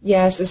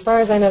 Yes, as far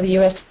as I know, the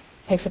U.S.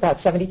 takes about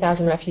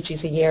 70,000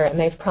 refugees a year, and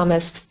they've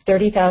promised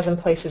 30,000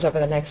 places over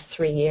the next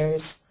 3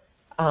 years,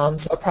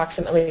 so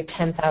approximately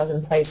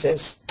 10,000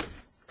 places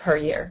per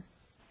year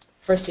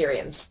for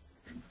Syrians.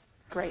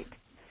 Great.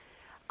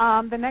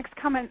 The next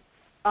comment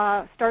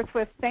starts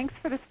with, thanks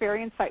for this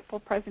very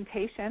insightful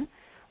presentation.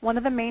 One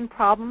of the main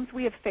problems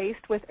we have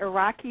faced with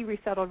Iraqi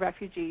resettled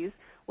refugees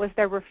was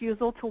their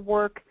refusal to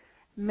work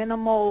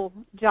minimal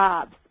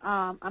jobs.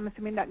 I'm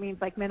assuming that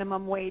means like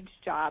minimum wage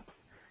jobs.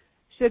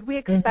 Should we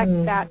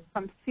expect that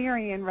from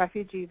Syrian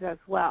refugees as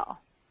well?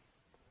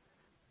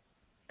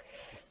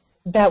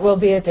 That will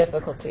be a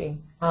difficulty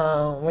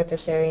with the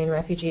Syrian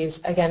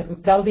refugees. Again,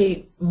 that'll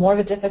be more of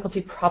a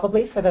difficulty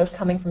probably for those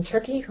coming from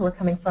Turkey, who are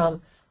coming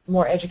from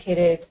more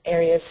educated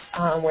areas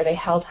where they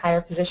held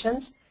higher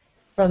positions.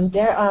 From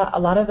there, a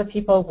lot of the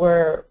people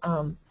were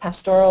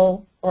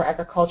pastoral or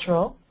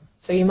agricultural,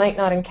 so you might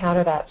not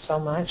encounter that so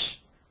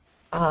much.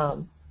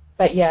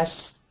 But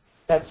yes,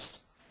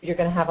 you're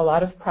going to have a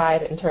lot of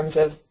pride in terms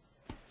of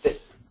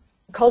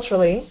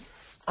culturally.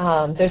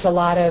 There's a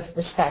lot of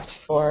respect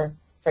for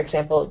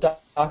example,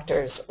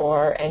 doctors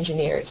or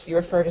engineers. You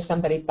refer to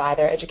somebody by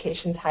their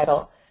education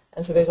title,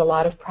 and so there's a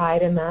lot of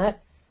pride in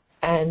that.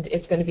 and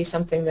it's going to be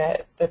something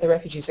that the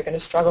refugees are going to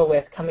struggle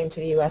with coming to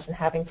the U.S. and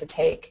having to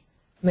take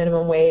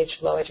minimum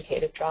wage,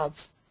 low-educated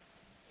jobs.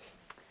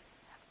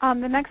 The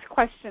next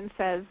question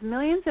says,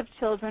 millions of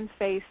children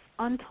face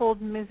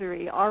untold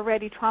misery,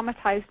 already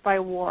traumatized by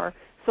war,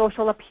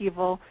 social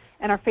upheaval,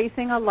 and are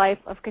facing a life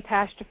of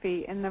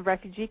catastrophe in the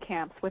refugee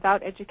camps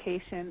without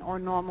education or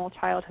normal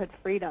childhood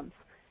freedoms.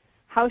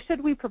 How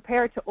should we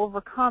prepare to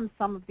overcome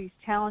some of these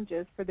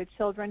challenges for the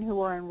children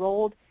who are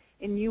enrolled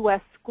in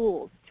U.S.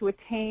 schools to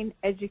attain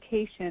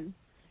education?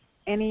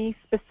 Any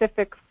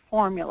specific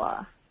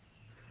formula?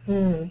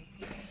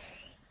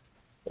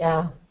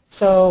 Yeah.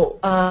 So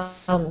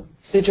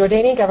the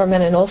Jordanian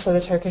government and also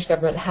the Turkish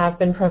government have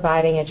been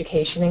providing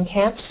education in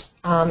camps.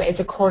 It's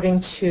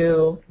according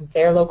to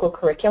their local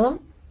curriculum,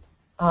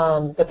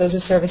 but those are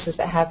services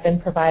that have been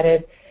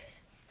provided.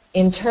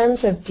 In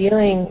terms of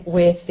dealing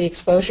with the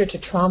exposure to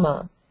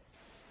trauma,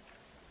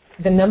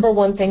 the number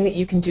one thing that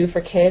you can do for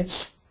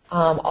kids,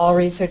 all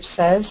research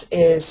says,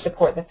 is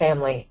support the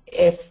family.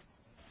 If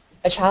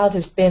a child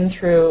has been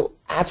through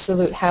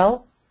absolute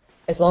hell,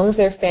 as long as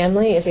their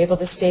family is able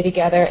to stay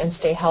together and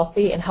stay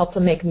healthy and help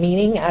them make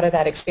meaning out of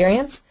that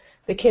experience,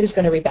 the kid is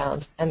going to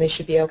rebound and they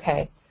should be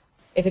okay.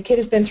 If a kid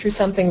has been through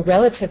something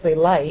relatively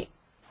light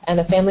and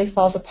the family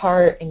falls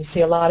apart and you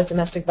see a lot of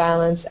domestic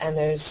violence and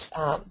there's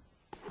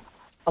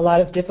a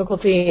lot of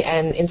difficulty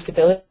and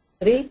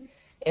instability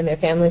in their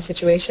family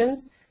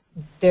situation,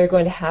 they're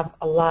going to have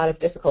a lot of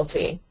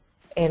difficulty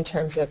in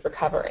terms of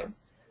recovering.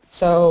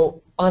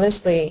 So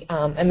honestly,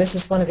 and this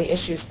is one of the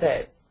issues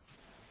that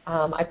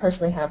I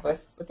personally have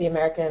with the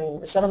American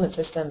resettlement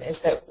system,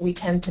 is that we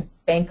tend to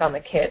bank on the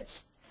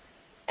kids,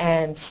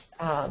 and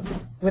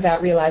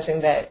without realizing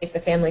that if the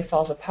family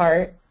falls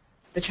apart,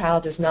 the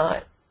child is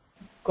not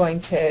going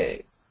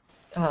to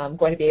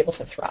be able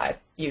to thrive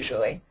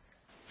usually.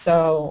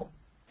 So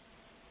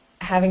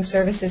having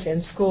services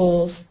in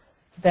schools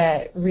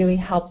that really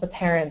help the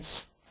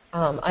parents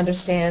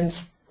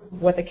understand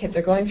what the kids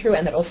are going through,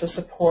 and that also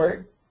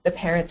support the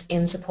parents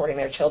in supporting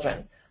their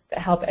children, that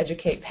help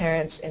educate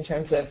parents in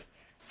terms of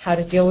how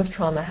to deal with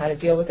trauma, how to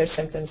deal with their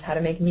symptoms, how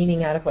to make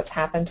meaning out of what's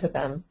happened to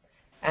them,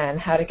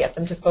 and how to get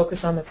them to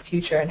focus on the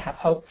future and have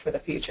hope for the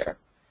future.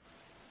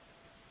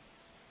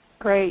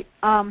 Great.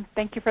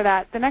 Thank you for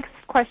that. The next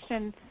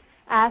question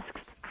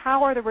asks,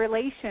 how are the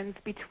relations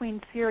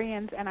between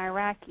Syrians and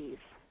Iraqis?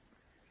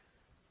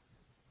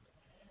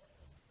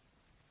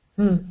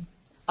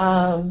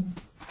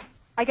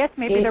 I guess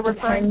maybe they're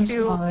referring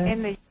to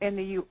in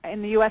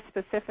the U.S.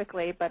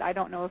 specifically, but I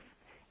don't know if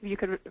you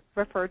could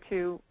refer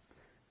to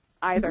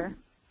either.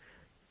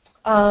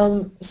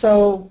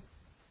 So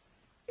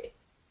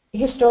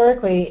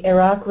historically,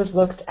 Iraq was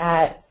looked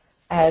at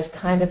as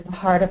kind of the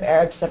heart of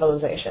Arab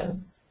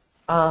civilization.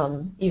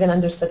 Even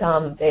under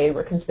Saddam, they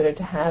were considered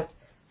to have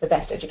the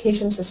best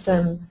education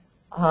system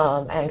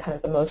and kind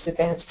of the most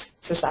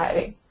advanced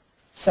society.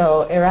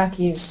 So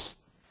Iraqis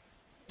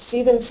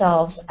see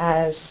themselves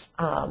as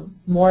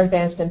more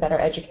advanced and better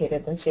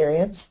educated than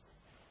Syrians,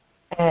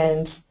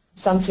 and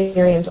some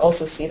Syrians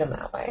also see them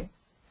that way.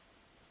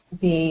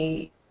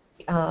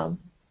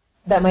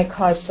 That might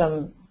cause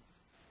some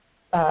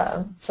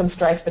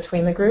strife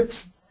between the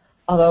groups,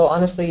 although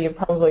honestly you're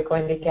probably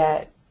going to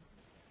get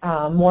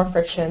more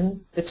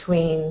friction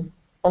between,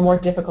 or more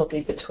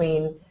difficulty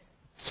between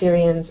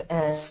Syrians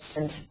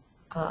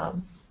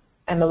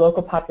and the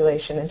local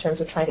population in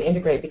terms of trying to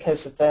integrate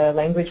because of the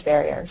language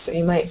barrier. So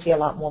you might see a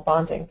lot more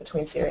bonding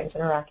between Syrians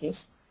and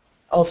Iraqis,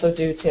 also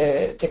due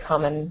to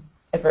common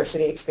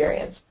adversity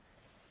experience.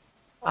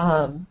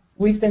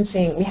 We've been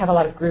seeing, we have a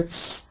lot of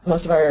groups,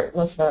 most of our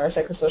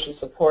psychosocial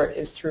support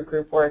is through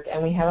group work,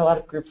 and we have a lot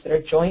of groups that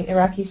are joint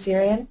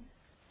Iraqi-Syrian,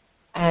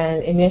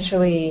 and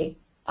initially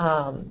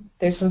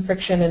there's some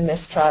friction and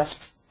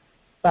mistrust,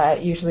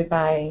 but usually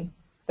by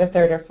the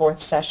third or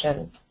fourth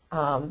session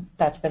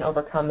that's been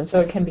overcome, and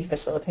so it can be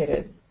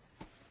facilitated.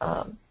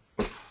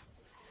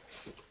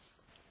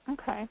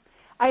 Okay.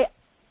 I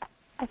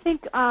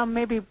think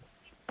maybe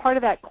part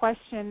of that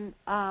question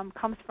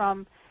comes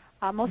from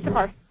most of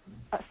our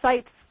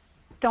sites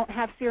don't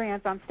have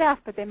Syrians on staff,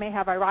 but they may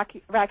have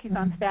Iraqis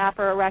on staff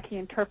or Iraqi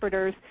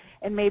interpreters,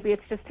 and maybe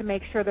it's just to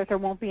make sure that there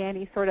won't be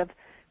any sort of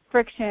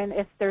friction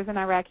if there's an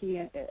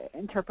Iraqi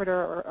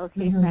interpreter or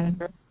case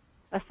manager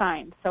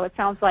assigned. So it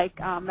sounds like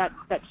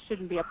that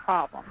shouldn't be a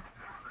problem.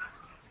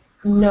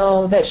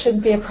 No, that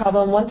shouldn't be a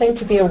problem. One thing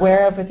to be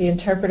aware of with the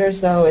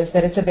interpreters, though, is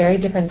that it's a very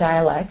different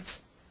dialect.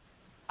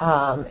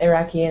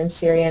 Iraqi and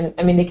Syrian,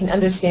 I mean, they can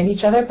understand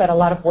each other, but a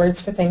lot of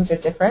words for things are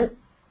different.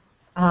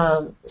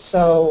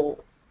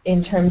 So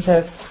in terms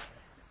of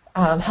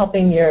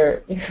helping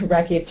your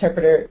Iraqi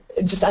interpreter,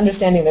 just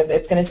understanding that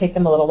it's going to take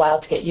them a little while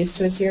to get used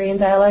to a Syrian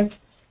dialect,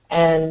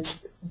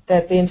 and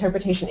that the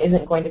interpretation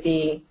isn't going to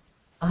be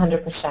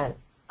 100%.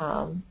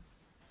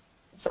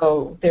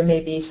 So there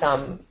may be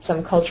some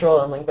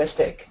cultural and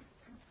linguistic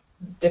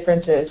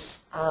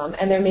differences,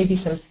 and there may be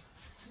some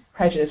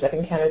prejudice. I've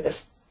encountered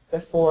this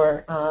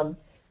before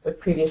with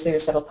previously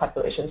resettled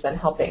populations than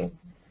helping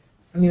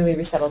newly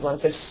resettled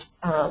ones. There's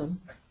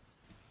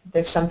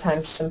there's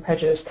sometimes some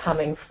prejudice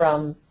coming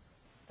from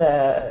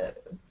the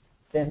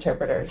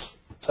interpreters.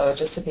 So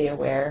just to be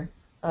aware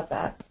of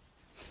that.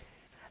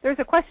 There's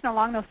a question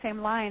along those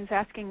same lines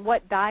asking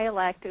what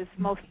dialect is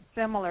most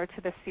similar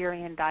to the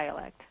Syrian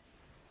dialect?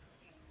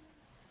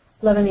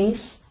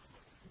 Lebanese,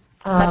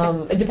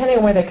 depending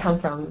on where they come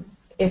from.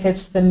 If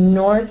it's the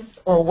north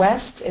or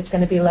west, it's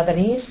going to be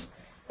Lebanese.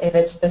 If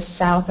it's the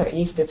south or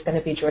east, it's going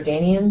to be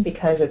Jordanian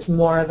because it's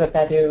more of a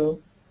Bedou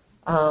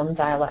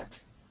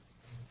dialect.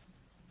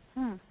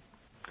 And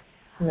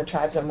the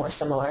tribes are more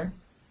similar.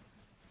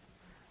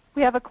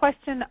 We have a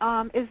question,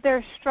 is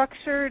there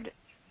structured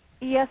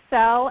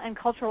ESL and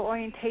cultural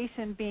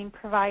orientation being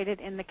provided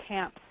in the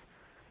camps?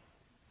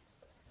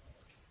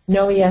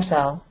 No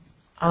ESL.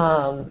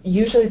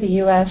 Usually the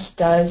U.S.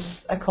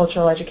 does a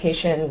cultural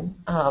education.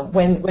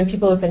 When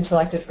people have been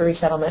selected for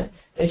resettlement,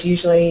 there's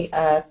usually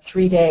a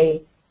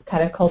 3-day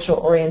kind of cultural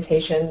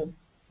orientation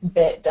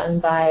bit done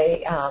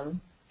by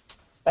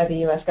the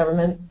U.S.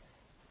 government.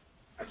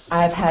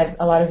 I've had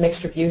a lot of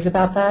mixed reviews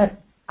about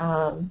that.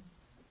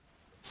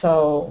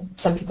 So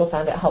some people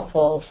found it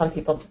helpful, some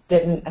people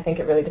didn't. I think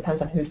it really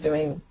depends on who's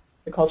doing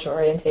the cultural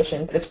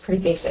orientation, but it's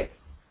pretty basic.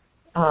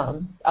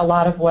 A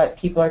lot of what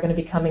people are going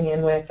to be coming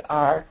in with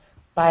are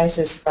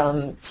biases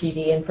from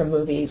TV and from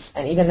movies,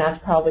 and even that's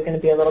probably going to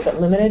be a little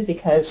bit limited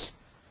because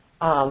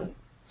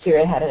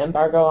Syria had an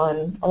embargo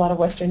on a lot of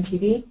Western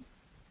TV.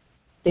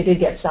 They did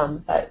get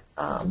some, but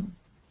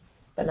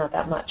not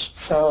that much.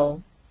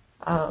 So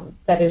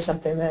that is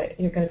something that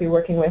you're going to be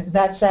working with.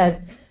 That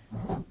said,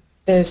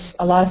 there's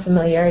a lot of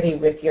familiarity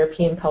with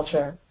European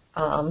culture,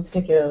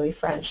 particularly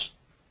French,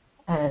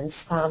 and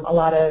a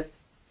lot of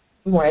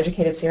more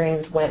educated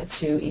Syrians went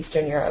to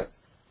Eastern Europe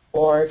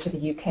or to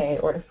the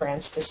UK or to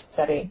France to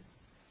study.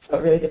 So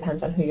it really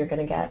depends on who you're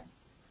going to get.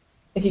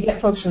 If you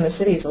get folks from the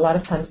cities, a lot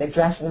of times they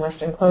dress in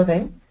Western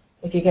clothing.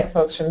 If you get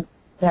folks from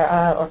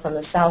Daraa or from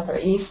the south or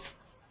east,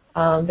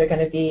 they're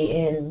going to be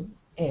in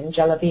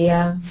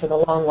jalabiya, so the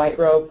long white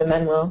robe, the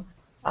men will,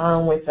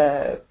 with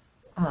the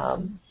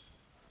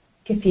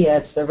keffiyeh,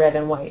 it's the red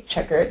and white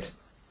checkered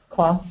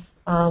cloth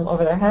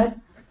over their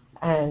head,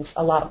 and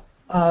a lot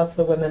of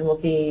the women will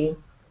be,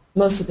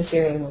 most of the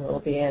Syrian women will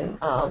be in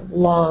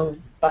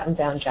long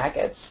button-down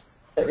jackets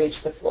that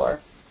reach the floor,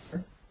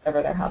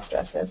 whatever their house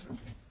dress is.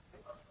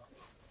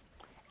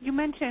 You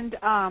mentioned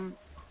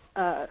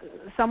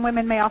some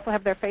women may also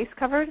have their face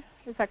covered.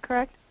 Is that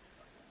correct?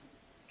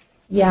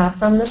 Yeah,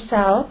 from the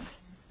south.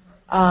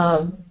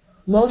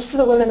 Most of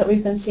the women that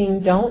we've been seeing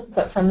don't,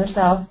 but from the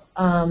south,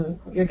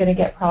 you're going to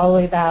get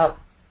probably about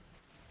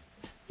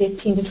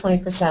 15 to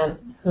 20%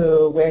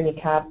 who wear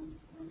niqab.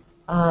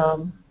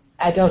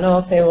 I don't know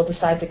if they will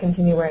decide to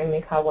continue wearing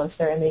niqab once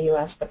they're in the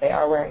U.S., but they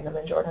are wearing them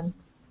in Jordan.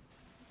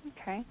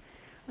 Okay.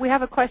 We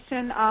have a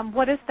question.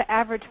 What is the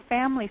average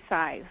family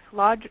size?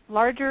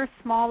 Larger,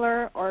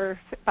 smaller, or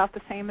about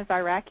the same as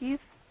Iraqis?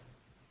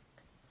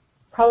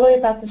 Probably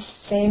about the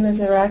same as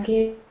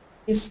Iraqis.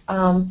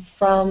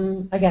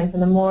 From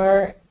the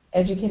more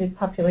educated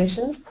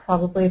populations,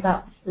 probably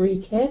about 3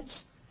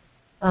 kids,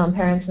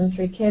 parents and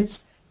 3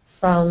 kids.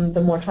 From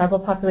the more tribal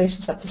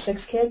populations, up to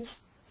 6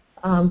 kids.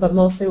 But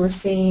mostly we're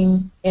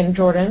seeing, in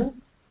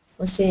Jordan,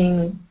 we're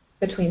seeing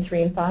between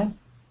 3 and 5.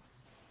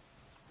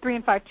 3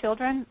 and 5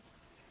 children?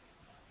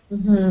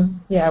 Mm-hmm.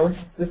 Yeah,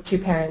 with 2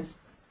 parents.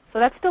 So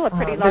that's still a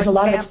pretty large There's a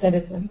lot family. of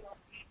extended family.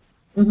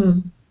 Mm-hmm.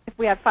 If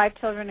we have 5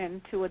 children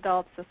and 2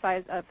 adults,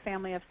 a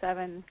family of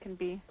 7 can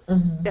be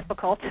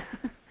difficult.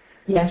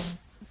 Yes.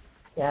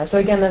 Yeah, so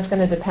again, that's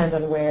going to depend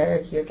on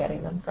where you're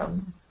getting them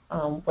from,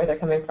 where they're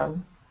coming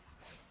from.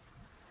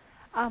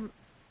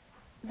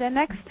 The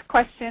next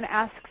question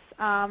asks,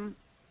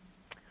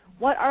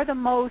 what are the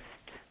most,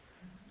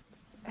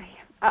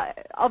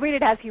 I'll read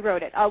it as he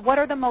wrote it, what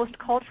are the most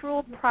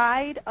cultural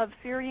pride of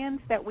Syrians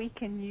that we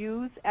can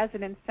use as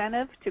an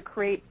incentive to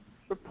create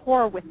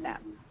rapport with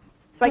them?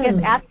 So I guess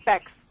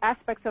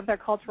aspects of their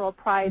cultural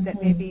pride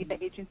that maybe the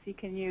agency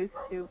can use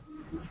to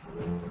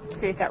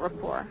create that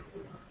rapport.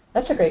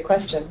 That's a great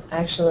question,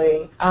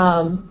 actually.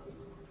 I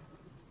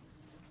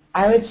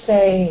would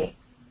say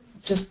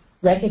just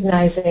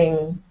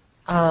recognizing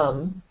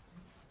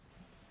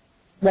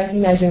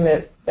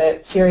that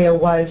Syria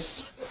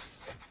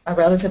was a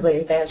relatively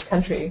advanced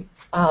country.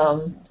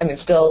 I mean,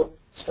 still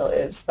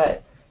is,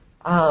 but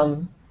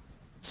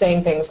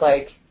saying things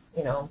like,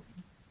 you know,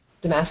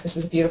 Damascus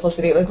is a beautiful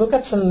city. Like, look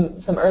up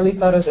some early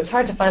photos. It's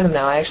hard to find them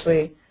now.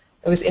 It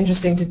was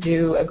interesting to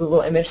do a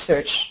Google image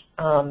search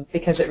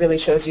because it really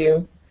shows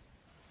you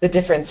the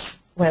difference.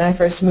 When I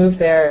first moved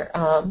there,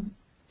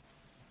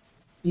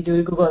 you do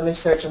a Google image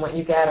search, and what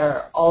you get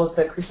are all of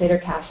the Crusader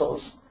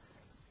castles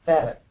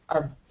that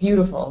are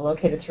beautiful and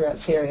located throughout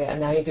Syria. And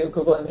now you do a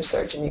Google image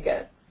search, and you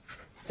get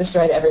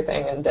destroyed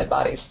everything and dead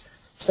bodies.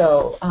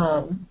 So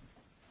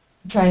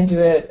try and do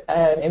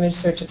an image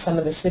search of some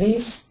of the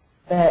cities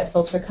that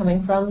folks are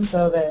coming from,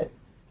 so that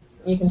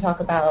you can talk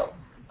about,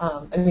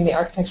 I mean, the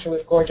architecture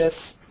was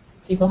gorgeous.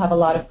 People have a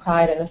lot of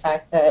pride in the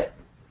fact that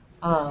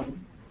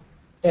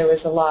there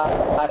was a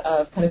lot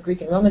of kind of Greek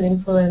and Roman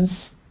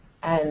influence.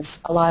 and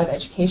a lot of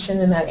education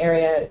in that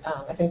area.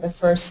 I think the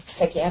first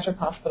psychiatric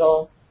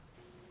hospital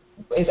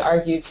is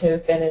argued to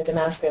have been in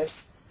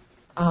Damascus.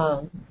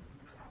 So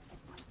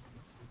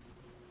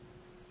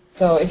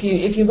if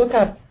you look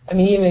up, I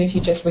mean, even if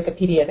you just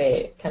Wikipedia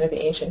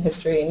the ancient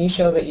history, and you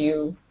show that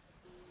you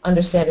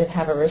understand and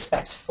have a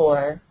respect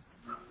for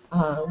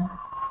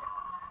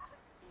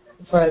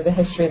the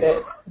history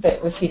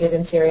that was seated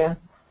in Syria.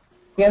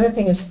 The other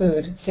thing is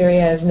food.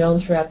 Syria is known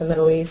throughout the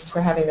Middle East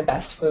for having the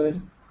best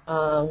food.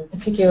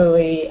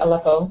 Particularly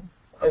Aleppo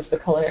is the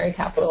culinary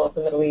capital of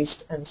the Middle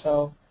East, and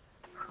so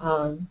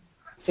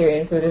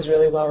Syrian food is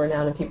really well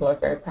renowned, and people are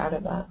very proud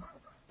of that.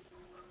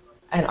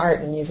 And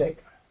art and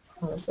music,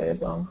 honestly, as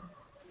well.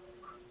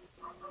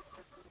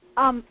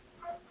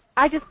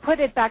 I just put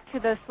it back to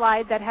the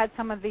slide that had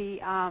some of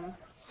the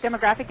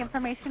demographic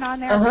information on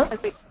there,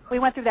 because we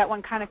went through that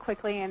one kind of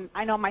quickly, and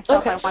I know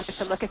myself I wanted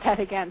to look at that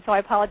again, so I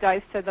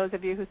apologize to those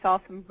of you who saw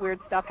some weird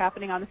stuff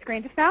happening on the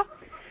screen just now.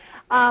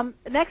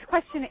 The next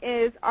question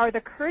is, are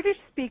the Kurdish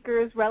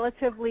speakers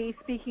relatively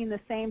speaking the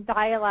same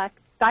dialect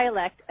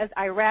as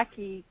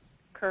Iraqi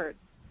Kurds?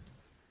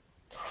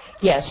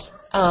 Yes,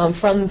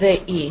 from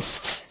the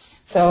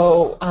east.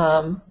 So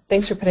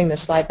thanks for putting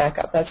this slide back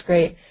up. That's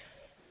great.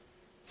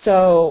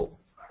 So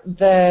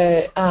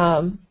the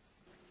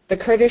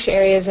Kurdish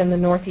areas in the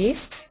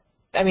northeast,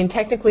 I mean,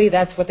 technically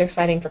that's what they're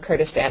fighting for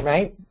Kurdistan,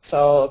 right?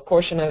 So a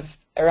portion of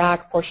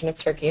Iraq, portion of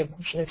Turkey, and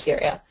portion of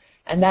Syria.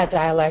 And that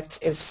dialect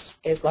is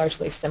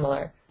largely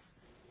similar.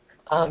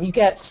 You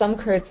get some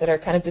Kurds that are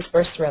kind of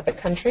dispersed throughout the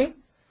country,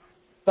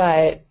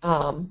 but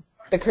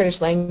the Kurdish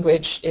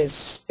language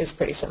is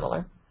pretty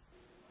similar.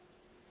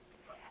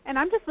 And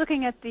I'm just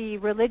looking at the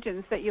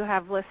religions that you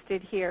have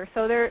listed here.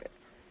 So there,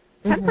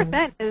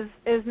 10%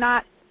 is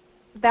not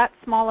that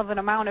small of an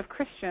amount of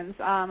Christians.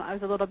 I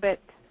was a little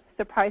bit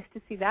surprised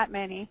to see that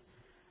many.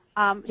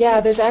 Yeah,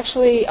 there's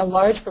actually a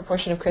large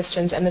proportion of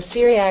Christians, and the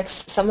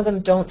Syriacs, some of them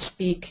don't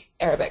speak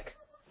Arabic.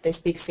 They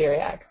speak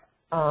Syriac,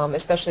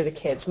 especially the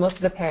kids. Most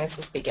of the parents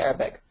will speak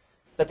Arabic,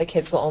 but the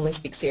kids will only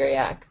speak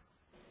Syriac.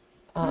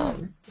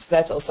 So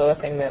that's also a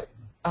thing that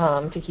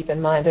to keep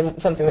in mind,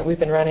 and something that we've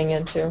been running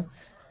into.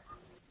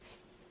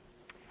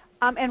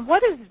 And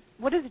what is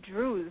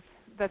Druze,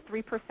 the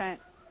 3%?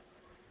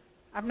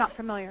 I'm not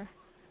familiar.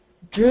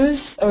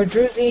 Druze or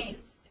Druzi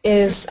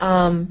is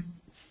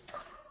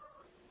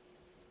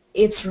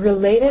it's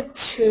related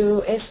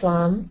to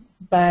Islam,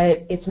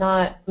 but it's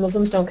not.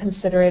 Muslims don't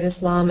consider it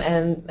Islam,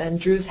 and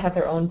Druze have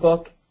their own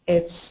book.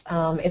 It's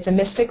a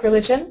mystic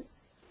religion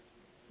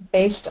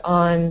based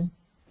on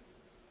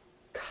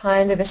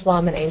kind of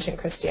Islam and ancient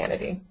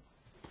Christianity.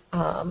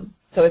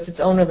 So it's its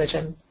own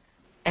religion,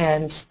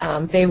 and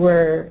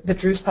the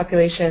Druze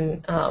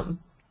population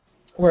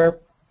were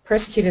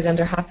persecuted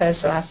under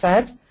Hafez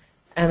al-Assad,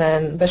 and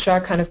then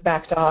Bashar kind of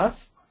backed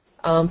off.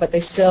 But they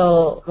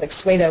still, like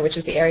Sweda, which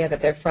is the area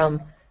that they're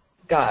from,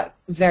 got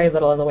very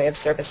little in the way of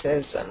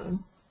services,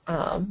 and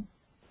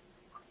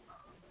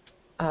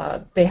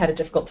they had a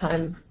difficult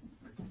time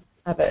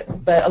of it.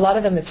 But a lot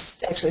of them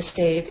have actually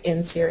stayed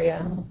in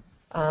Syria.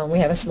 We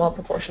have a small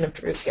proportion of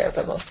Druze here,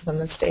 but most of them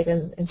have stayed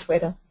in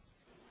Sweda.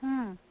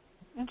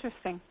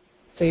 Interesting.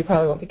 So you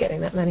probably won't be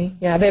getting that many.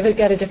 Yeah, they've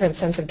got a different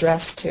sense of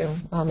dress, too.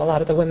 A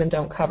lot of the women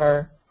don't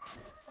cover.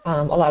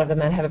 A lot of the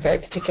men have a very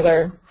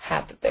particular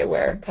hat that they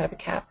wear, kind of a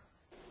cap.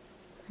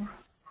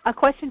 A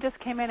question just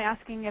came in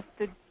asking if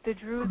the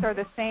Druze are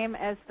the same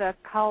as the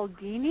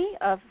Chaldeans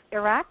of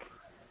Iraq?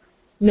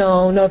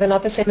 No, they're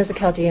not the same as the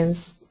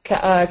Chaldeans.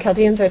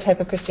 Chaldeans are a type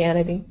of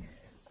Christianity.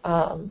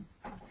 So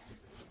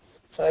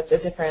it's a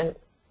different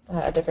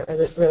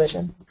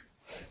religion.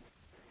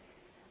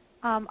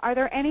 Are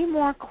there any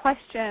more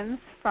questions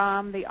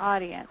from the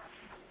audience?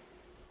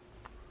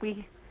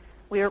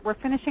 We're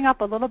finishing up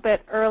a little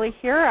bit early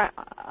here.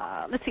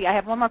 Let's see, I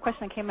have one more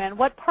question that came in.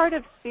 What part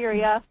of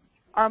Syria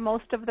are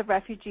most of the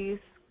refugees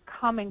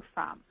coming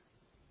from?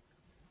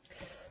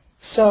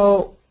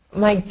 So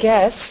my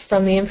guess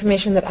from the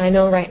information that I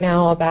know right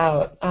now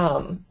about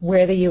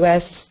where the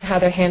U.S., how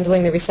they're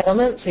handling the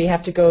resettlement, so you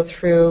have to go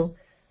through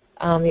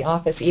the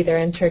office either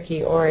in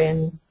Turkey or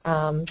in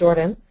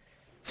Jordan.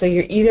 So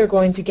you're either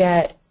going to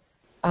get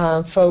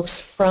folks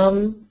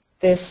from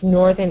this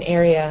northern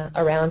area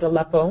around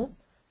Aleppo,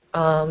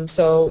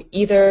 so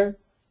either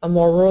a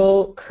more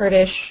rural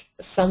Kurdish,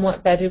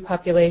 somewhat Bedou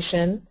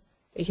population,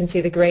 you can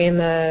see the gray and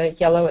the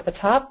yellow at the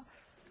top,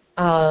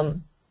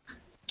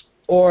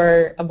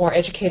 or a more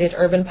educated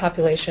urban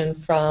population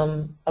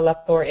from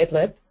Aleppo or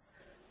Idlib,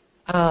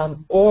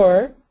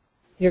 or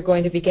you're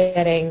going to be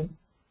getting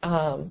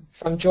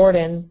from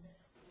Jordan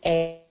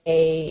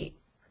a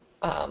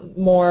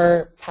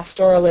more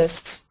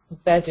pastoralist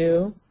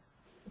Bedou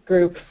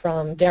group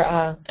from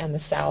Deraa and the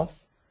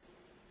south,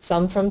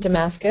 some from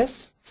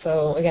Damascus,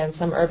 so again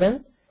some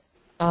urban,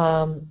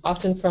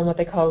 often from what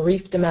they call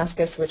Reef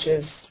Damascus, which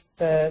is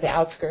the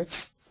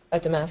outskirts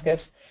of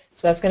Damascus.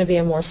 So that's going to be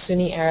a more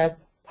Sunni Arab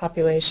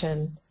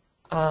population,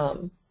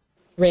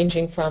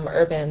 ranging from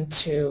urban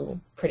to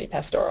pretty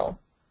pastoral.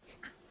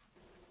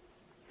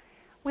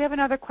 We have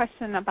another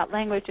question about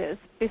languages.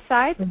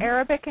 Besides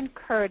Arabic and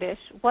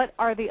Kurdish, what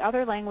are the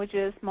other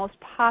languages most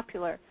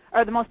popular,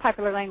 or the most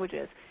popular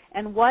languages,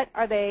 and what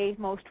are they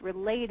most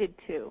related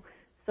to?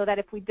 So that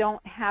if we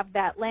don't have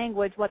that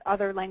language, what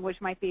other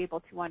language might be able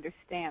to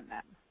understand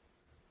them?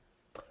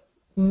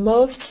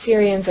 Most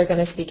Syrians are going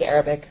to speak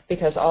Arabic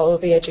because all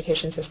of the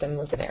education system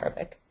was in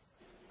Arabic.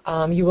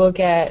 You will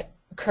get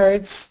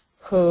Kurds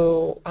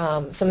who,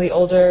 some of the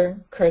older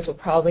Kurds will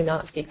probably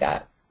not speak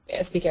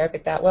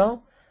Arabic that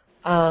well.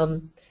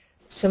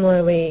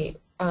 Similarly,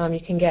 you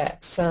can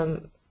get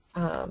some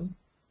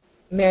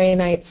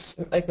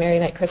Maronites, like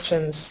Maronite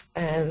Christians,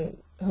 and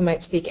who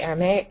might speak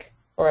Aramaic,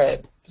 or a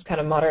kind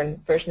of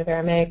modern version of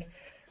Aramaic,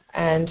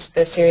 and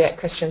the Syriac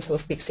Christians who will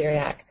speak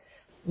Syriac.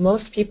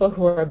 Most people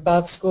who are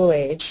above school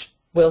age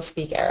will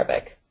speak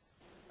Arabic.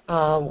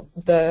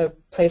 The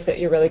place that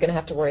you're really going to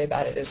have to worry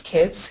about it is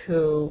kids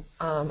who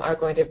are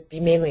going to be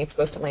mainly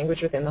exposed to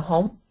language within the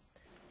home.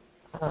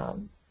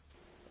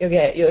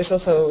 There's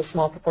also a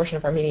small proportion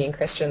of Armenian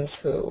Christians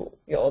who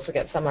you'll also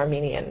get some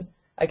Armenian.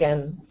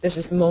 Again, this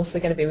is mostly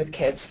going to be with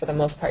kids. For the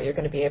most part, you're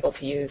going to be able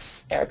to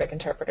use Arabic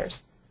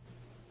interpreters.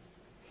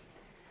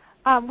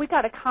 We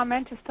got a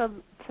comment just to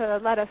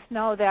let us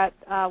know that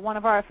one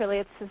of our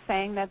affiliates is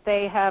saying that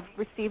they have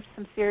received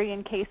some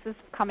Syrian cases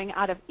coming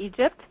out of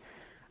Egypt,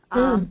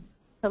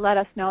 to let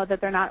us know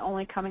that they're not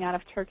only coming out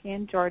of Turkey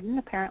and Jordan,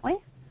 apparently.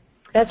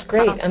 That's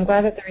great. I'm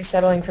glad that they're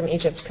resettling from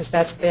Egypt because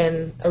that's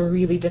been a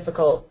really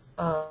difficult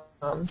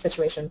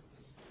situation.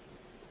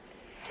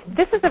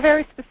 This is a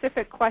very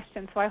specific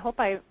question, so I hope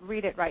I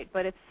read it right,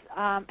 but it's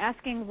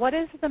asking what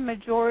is the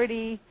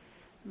majority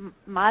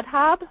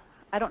madhab?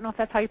 I don't know if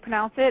that's how you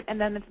pronounce it, and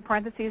then in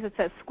parentheses it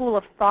says school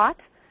of thought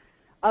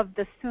of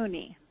the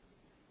Sunni,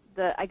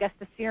 I guess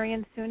the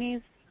Syrian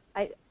Sunnis.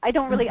 I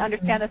don't really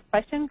understand this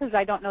question because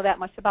I don't know that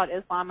much about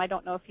Islam. I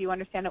don't know if you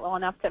understand it well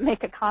enough to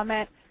make a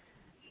comment.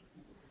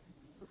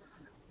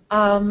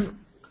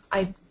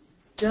 I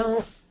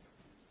don't,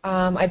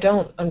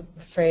 I'm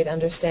afraid,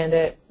 understand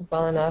it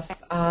well enough.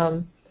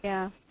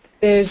 Yeah.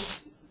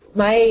 There's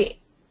my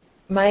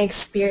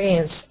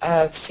experience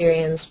of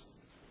Syrians,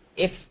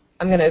 if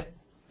I'm going to,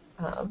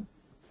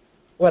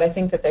 what I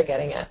think that they're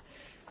getting at.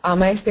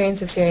 My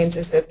experience of Syrians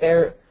is that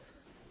they're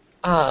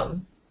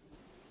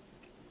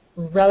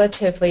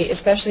relatively,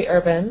 especially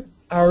urban,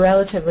 are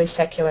relatively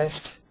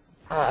secularist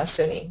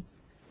Sunni.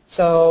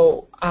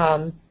 So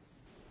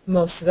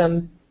most of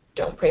them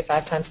don't pray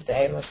 5 times a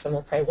day. Most of them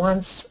will pray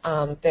once.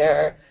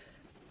 They're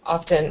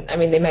often, I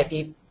mean, they might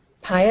be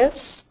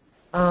pious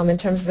in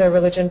terms of their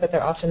religion, but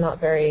they're often not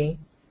very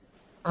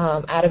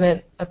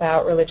adamant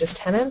about religious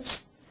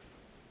tenets.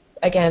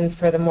 Again,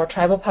 for the more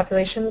tribal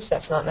populations,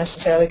 that's not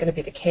necessarily going to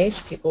be the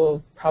case. People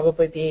will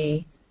probably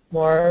be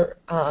more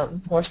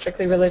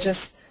strictly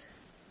religious.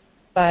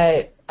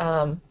 But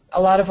a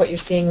lot of what you're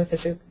seeing with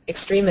this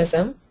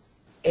extremism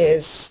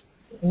was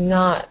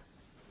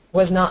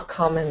not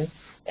common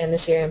in the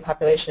Syrian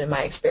population in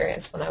my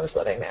experience when I was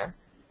living there.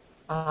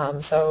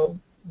 So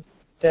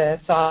the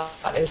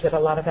thought is that a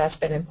lot of that's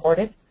been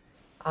imported.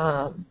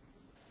 So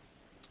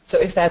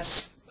if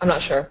that's, I'm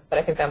not sure, but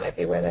I think that might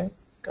be where they're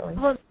going.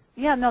 Well,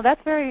 yeah, no,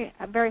 that's very,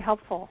 very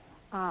helpful.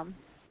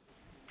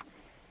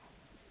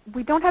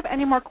 We don't have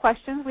any more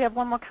questions. We have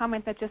one more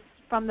comment that just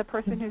from the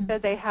person who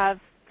said they have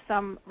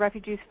some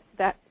refugees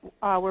that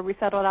were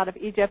resettled out of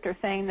Egypt are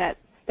saying that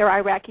their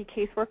Iraqi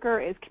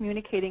caseworker is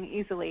communicating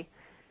easily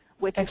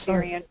with the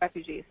Syrian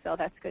refugees, so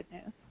that's good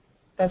news.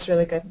 That's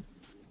really good.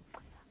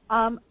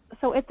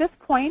 So at this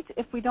point,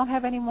 if we don't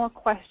have any more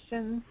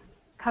questions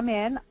come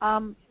in,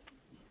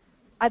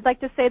 I'd like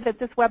to say that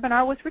this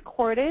webinar was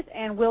recorded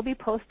and will be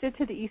posted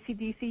to the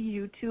ECDC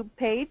YouTube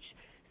page.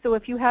 So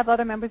if you have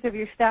other members of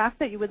your staff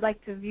that you would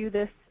like to view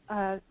this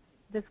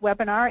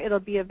webinar, it'll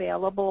be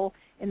available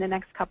in the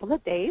next couple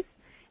of days.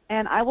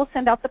 And I will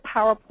send out the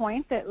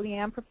PowerPoint that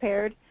Liyam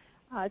prepared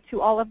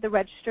to all of the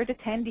registered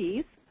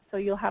attendees, so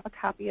you'll have a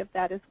copy of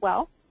that as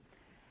well.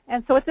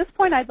 And so at this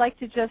point, I'd like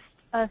to just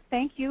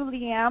thank you,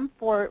 Liyam,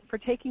 for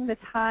taking the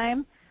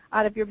time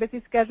out of your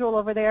busy schedule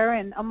over there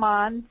in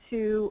Amman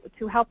to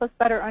help us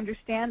better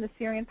understand the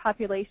Syrian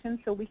population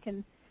so we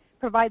can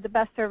provide the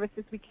best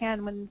services we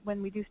can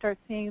when we do start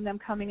seeing them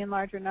coming in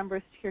larger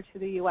numbers here to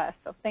the U.S.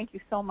 So thank you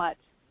so much.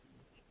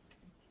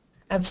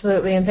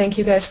 Absolutely, and thank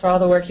you guys for all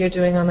the work you're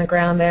doing on the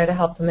ground there to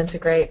help them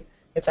integrate.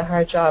 It's a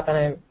hard job, and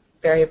I'm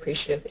very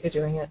appreciative that you're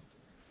doing it.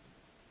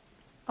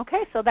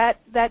 Okay, so that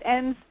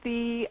ends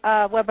the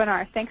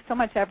webinar. Thanks so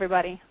much,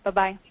 everybody.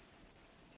 Bye-bye.